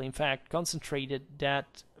incredibly, in fact, concentrated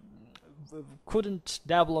that couldn't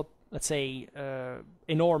develop, let's say,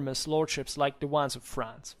 enormous lordships like the ones of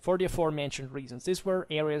France, for the aforementioned reasons. These were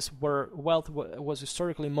areas where wealth was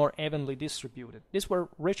historically more evenly distributed. These were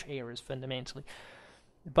rich areas, fundamentally.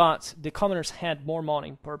 But the commoners had more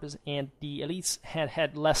money purpose, and the elites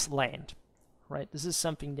had less land, right? This is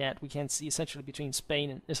something that we can see essentially between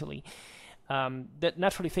Spain and Italy. That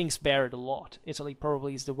naturally things varied a lot. Italy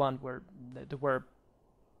probably is the one where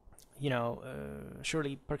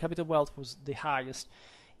surely per capita wealth was the highest.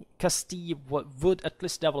 Castile would at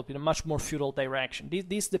least develop in a much more feudal direction.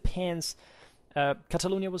 This depends.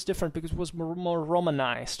 Catalonia was different because it was more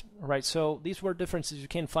Romanized, right? So these were differences you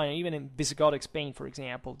can find even in Visigothic Spain, for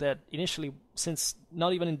example, that initially, since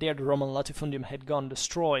not even in there the Roman latifundium had gone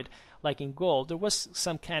destroyed, like in Gaul, there was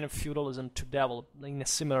some kind of feudalism to develop in a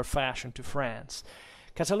similar fashion to France.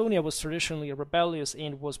 Catalonia was traditionally rebellious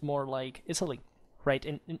and was more like Italy, right?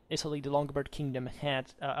 In Italy, the Lombard kingdom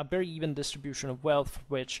had a very even distribution of wealth,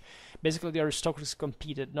 which basically the aristocracy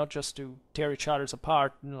competed not just to tear each other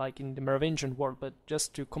apart, like in the Merovingian world, but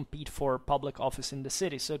just to compete for public office in the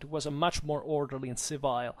city. So it was a much more orderly and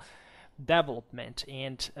civil development,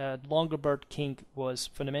 and the Lombard king was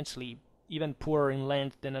fundamentally even poorer in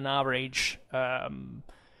land than an average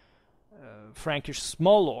Frankish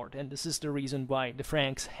small lord, and this is the reason why the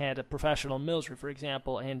Franks had a professional military, for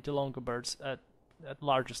example, and the Longobards at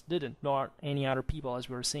largest didn't, nor any other people, as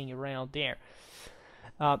we were seeing around there.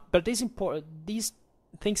 But these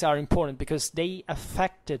things are important because they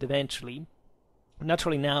affected eventually.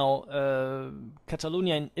 Naturally, now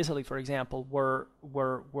Catalonia and Italy, for example, were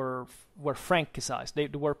Frankicized. They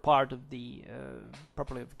were part of the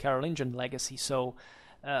probably of Carolingian legacy, so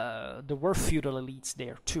there were feudal elites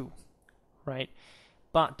there too, right?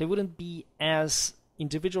 But they wouldn't be as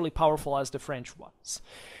individually powerful as the French ones.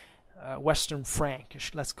 Western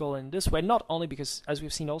Frankish, let's go in this way, not only because, as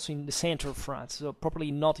we've seen, also in the center of France, so probably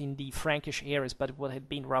not in the Frankish areas, but what had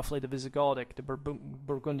been roughly the Visigothic, the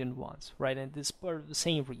Burgundian ones, right? And this for the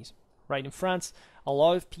same reason, right? In France, a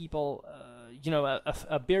lot of people,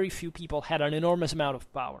 a very few people had an enormous amount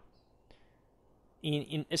of power.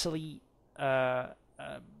 In Italy, the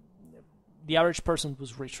average person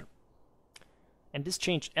was richer. And this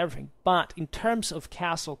changed everything. But in terms of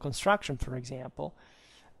castle construction, for example,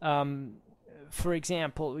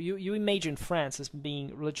 you imagine France as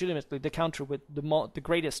being legitimately the country with the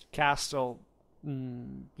greatest castle,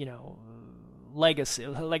 legacy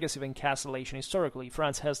of encapsulation historically.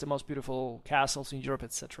 France has the most beautiful castles in Europe,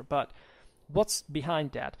 etc. But what's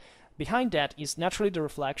behind that? Behind that is naturally the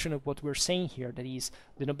reflection of what we're saying here, that is,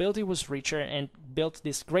 the nobility was richer and built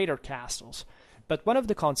these greater castles. But one of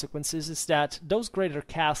the consequences is that those greater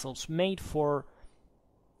castles made for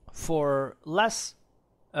less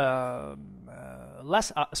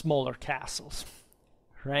smaller castles,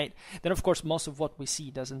 right? Then, of course, most of what we see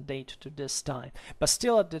doesn't date to this time. But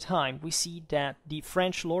still, at the time, we see that the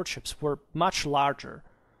French lordships were much larger,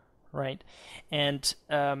 right? And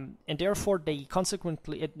therefore, they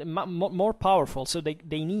consequently more powerful. So they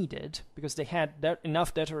needed, because they had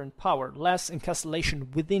enough deterrent power, less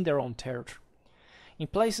encapsulation within their own territory. In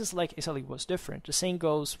places like Italy was different. The same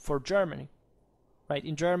goes for Germany, right?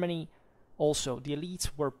 In Germany, also, the elites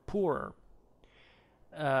were poorer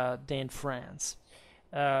than France.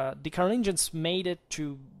 The Carolingians made it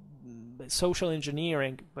to social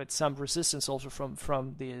engineering, with some resistance also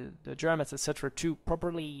from the Germans, etc., to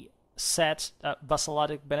properly set a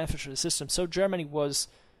vassalic beneficiary system. So Germany was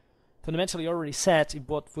fundamentally already set in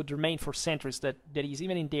what would remain for centuries, that is,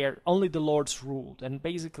 even in there, only the lords ruled, and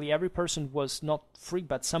basically every person was not free,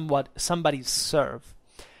 but somebody's serf.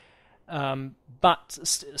 But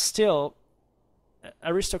still,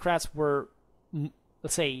 aristocrats were,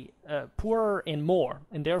 let's say, poorer and more,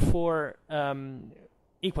 and therefore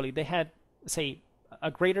equally they had, say, a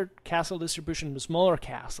greater castle distribution with smaller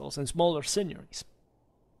castles and smaller seigneuries.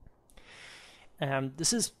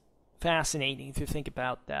 This is fascinating if you think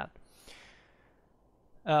about that.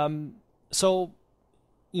 So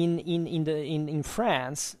in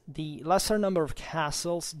France, the lesser number of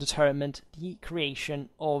castles determined the creation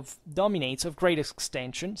of dominates of great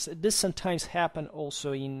extension. So this sometimes happened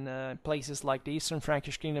also in places like the Eastern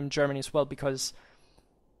Frankish Kingdom, Germany as well, because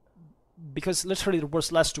literally there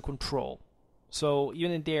was less to control. So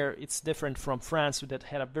even in there, it's different from France, that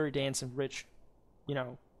had a very dense and rich,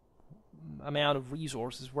 amount of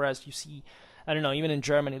resources. Whereas you see, I don't know, even in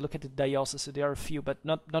Germany, look at the dioceses. There are a few, but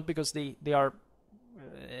not because they are,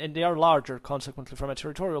 and they are larger, consequently, from a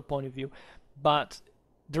territorial point of view. But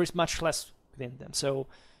there is much less within them. So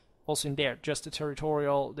also in there, just the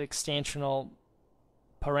territorial, the extensional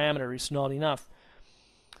parameter is not enough.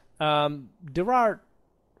 There are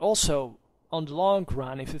also, on the long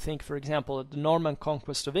run, if you think, for example, the Norman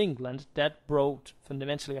conquest of England, that brought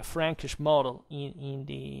fundamentally a Frankish model in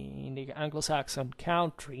the Anglo-Saxon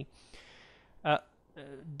country.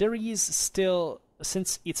 There is still,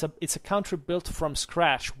 since it's a country built from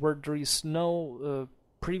scratch, where there is no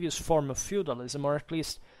previous form of feudalism, or at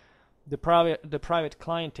least the private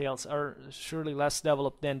clienteles are surely less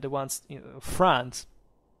developed than the ones in France.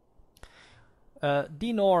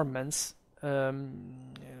 The Normans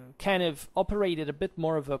kind of operated a bit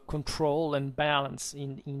more of a control and balance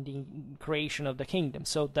in the creation of the kingdom,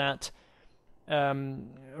 so that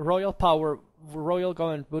royal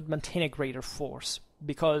government would maintain a greater force,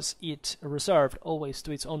 because it reserved always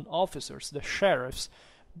to its own officers, the sheriffs,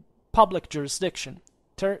 public jurisdiction,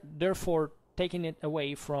 therefore taking it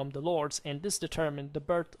away from the lords, and this determined the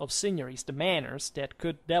birth of seigneuries, the manors that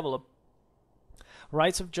could develop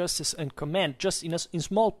rights of justice and command just in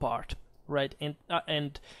small part, right?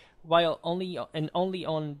 And while only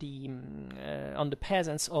on the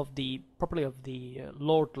peasants of the property of the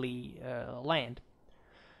lordly land,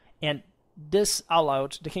 and this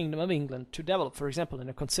allowed the Kingdom of England to develop, for example, in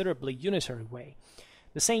a considerably unitary way.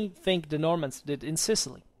 The same thing the Normans did in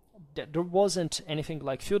Sicily. There wasn't anything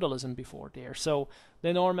like feudalism before there, so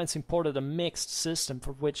the Normans imported a mixed system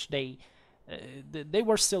for which they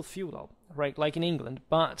were still feudal, right, like in England,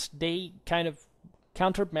 but they kind of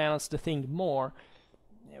counterbalanced the thing more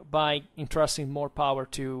by entrusting more power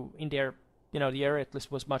to, in their, the area at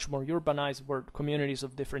least was much more urbanized, where communities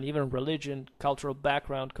of different, even religion, cultural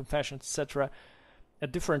background, confessions, etc., a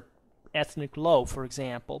different ethnic law, for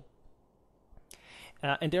example,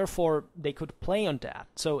 and therefore they could play on that.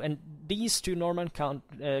 So, and these two Norman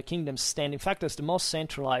kingdoms stand, in fact, as the most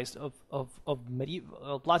centralized of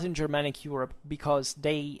Latin Germanic Europe, because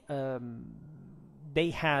they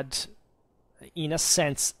had, in a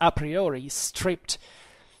sense, a priori stripped,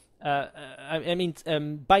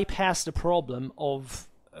 bypassed the problem of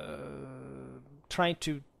trying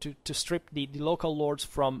to strip the local lords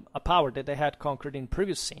from a power that they had conquered in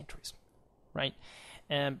previous centuries, right?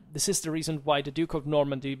 This is the reason why the Duke of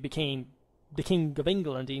Normandy became the King of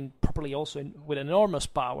England, properly also with enormous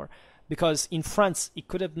power, because in France it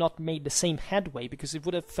could have not made the same headway, because it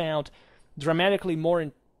would have found dramatically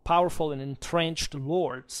more powerful and entrenched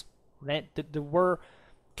lords, right? That were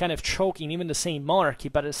kind of choking even the same monarchy,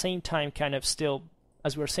 but at the same time kind of still,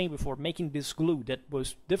 as we were saying before, making this glue that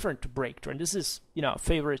was different to break through. And this is, a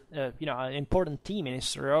favorite, an important theme in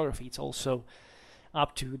historiography. It's also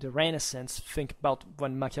up to the Renaissance. Think about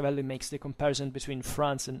when Machiavelli makes the comparison between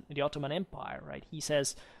France and the Ottoman Empire, right? He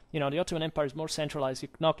says, the Ottoman Empire is more centralized. You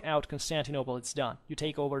knock out Constantinople, it's done. You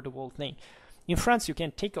take over the whole thing. In France, you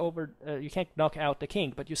can't take over, you can't knock out the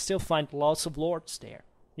king, but you still find lots of lords there.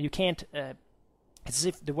 You can't, it's as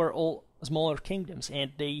if they were all smaller kingdoms,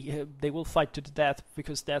 and they will fight to the death,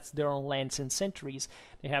 because that's their own land since centuries.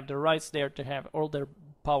 They have their rights there, to have all their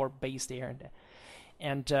power based there,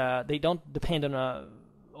 and they don't depend on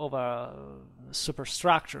a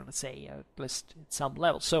superstructure, let's say, at least at some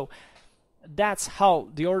level. So that's how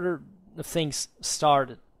the order of things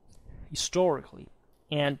started historically,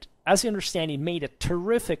 and as you understand, it made a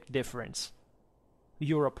terrific difference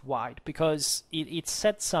Europe-wide, because it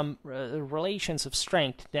set some relations of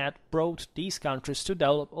strength that brought these countries to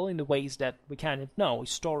develop all in the ways that we kind of know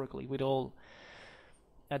historically, with all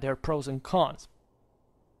their pros and cons.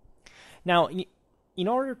 Now, in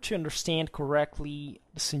order to understand correctly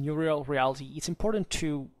the seigneurial reality, it's important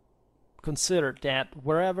to consider that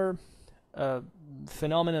wherever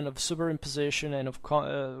phenomenon of superimposition and of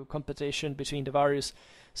competition between the various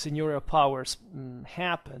seigneurial powers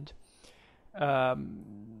happened,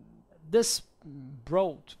 this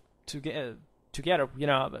brought together,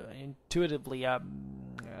 intuitively, a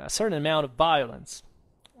certain amount of violence,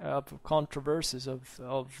 of controversies,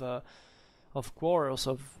 of quarrels,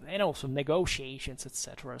 and also negotiations,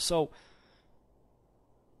 etc. So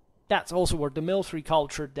that's also where the military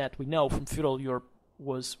culture that we know from feudal Europe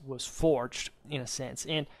was forged in a sense.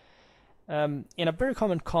 And in a very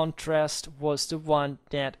common contrast was the one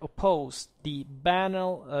that opposed the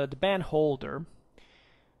ban holder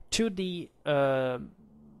to the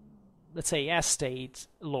let's say estate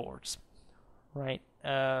lords, right?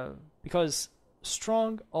 Because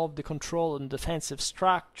strong of the control and defensive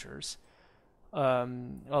structures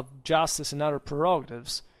of justice and other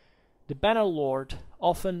prerogatives, the Banal lord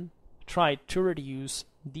often tried to reduce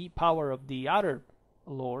the power of the other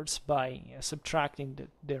lords by subtracting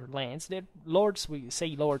their lands. They're lords, we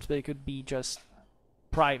say lords, but it could be just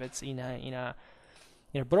privates in a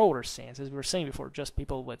broader sense, as we were saying before, just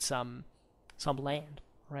people with some land,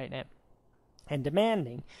 right? And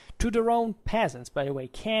demanding to their own peasants, by the way,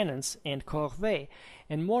 canons and corvées,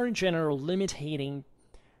 and more in general limiting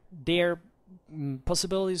their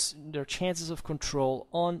possibilities, their chances of control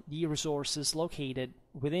on the resources located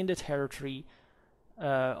within the territory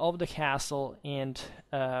of the castle and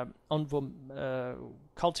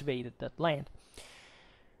cultivated that land.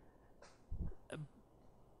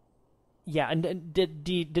 Yeah, and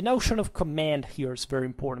the notion of command here is very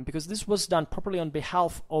important, because this was done properly on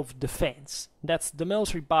behalf of defense. That's the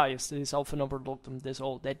military bias that is often overlooked on this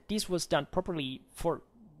all, that this was done properly for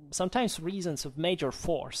sometimes reasons of major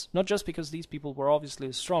force, not just because these people were obviously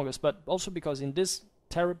the strongest, but also because in this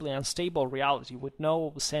terribly unstable reality with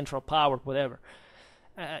no central power, whatever,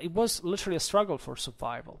 it was literally a struggle for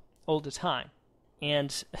survival all the time.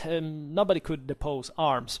 And nobody could depose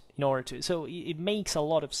arms in order to. So it makes a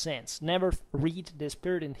lot of sense. Never read this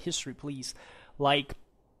period in history, please, like,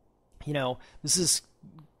 this is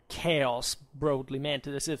chaos broadly meant,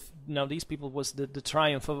 as if these people was the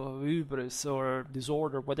triumph of hubris or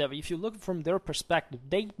disorder, whatever. If you look from their perspective,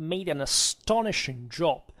 they made an astonishing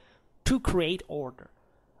job to create order,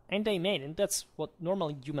 and that's what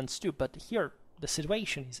normally humans do. But here the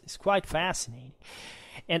situation is quite fascinating.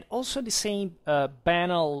 And also the same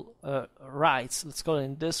banal rights, let's call it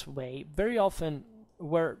in this way, very often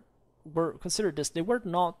were considered this. They were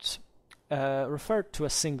not referred to a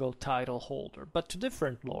single title holder, but to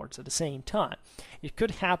different lords at the same time. It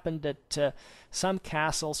could happen that some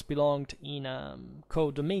castles belonged in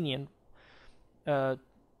co-dominion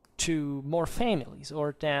to more families,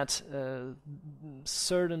 or that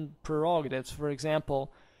certain prerogatives, for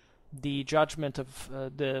example, the judgment of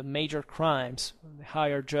the major crimes,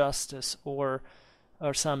 higher justice, or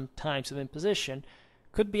some times of imposition,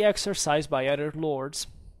 could be exercised by other lords,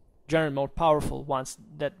 generally more powerful ones,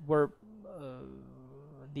 that were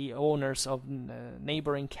the owners of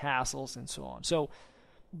neighboring castles and so on. So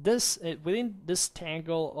this within this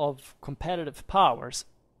tangle of competitive powers,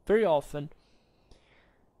 very often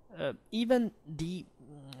even the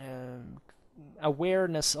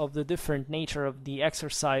awareness of the different nature of the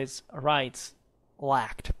exercise rights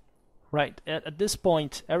lacked. Right, at this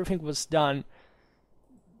point, everything was done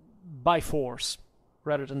by force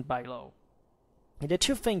rather than by law. And the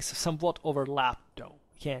two things somewhat overlap, though,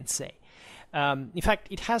 we can't say. In fact,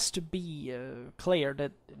 it has to be clear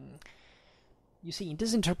that, you see, in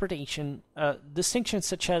this interpretation, distinctions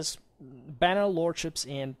such as banal lordships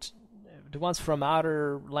and the ones from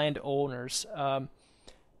other landowners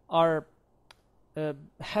have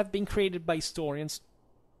been created by historians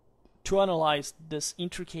to analyze this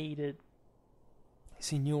intricate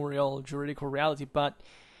seigneurial juridical reality, but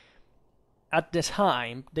at the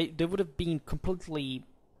time they would have been completely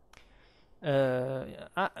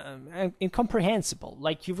incomprehensible.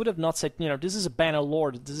 Like, you would have not said, this is a banal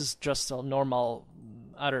lord, this is just a normal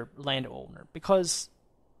other landowner, because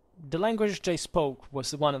the language they spoke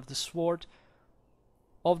was the one of the sword,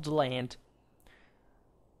 of the land,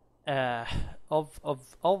 of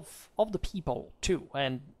the people too,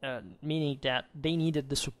 and meaning that they needed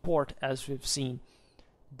the support, as we've seen,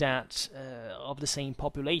 that of the same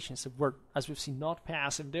populations that were, as we've seen, not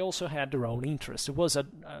passive. They also had their own interests. It was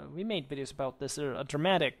we made videos about this, a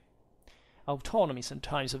dramatic autonomy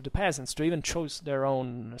sometimes of the peasants to even choose their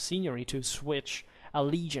own seigneury, to switch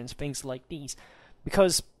allegiance, things like these,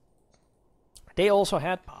 because they also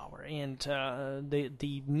had power, and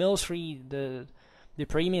the military, the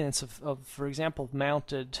preeminence of, for example,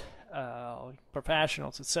 mounted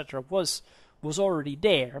professionals, etc., was already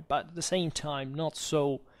there, but at the same time not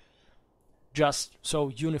so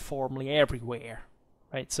uniformly everywhere,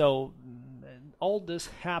 right? So all this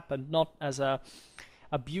happened not as a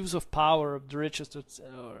abuse of power of the richest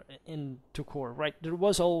into core, right? There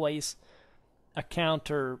was always a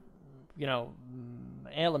counter,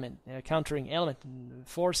 element, a countering element and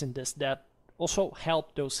force in this that also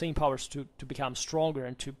helped those same powers to become stronger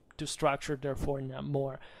and to structure, therefore, in a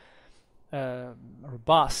more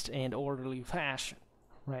robust and orderly fashion,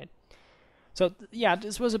 right? So yeah,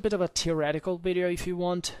 this was a bit of a theoretical video if you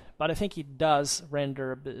want, but I think it does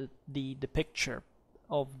render a bit the picture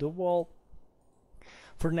of the wall.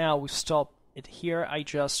 For now, we stop it here. I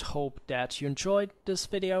just hope that you enjoyed this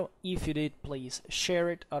video. If you did, please share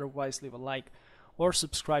it, otherwise leave a like or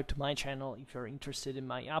subscribe to my channel if you're interested in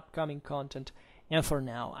my upcoming content. And for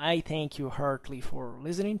now, I thank you heartily for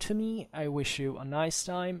listening to me. I wish you a nice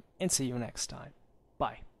time and see you next time.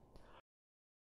 Bye.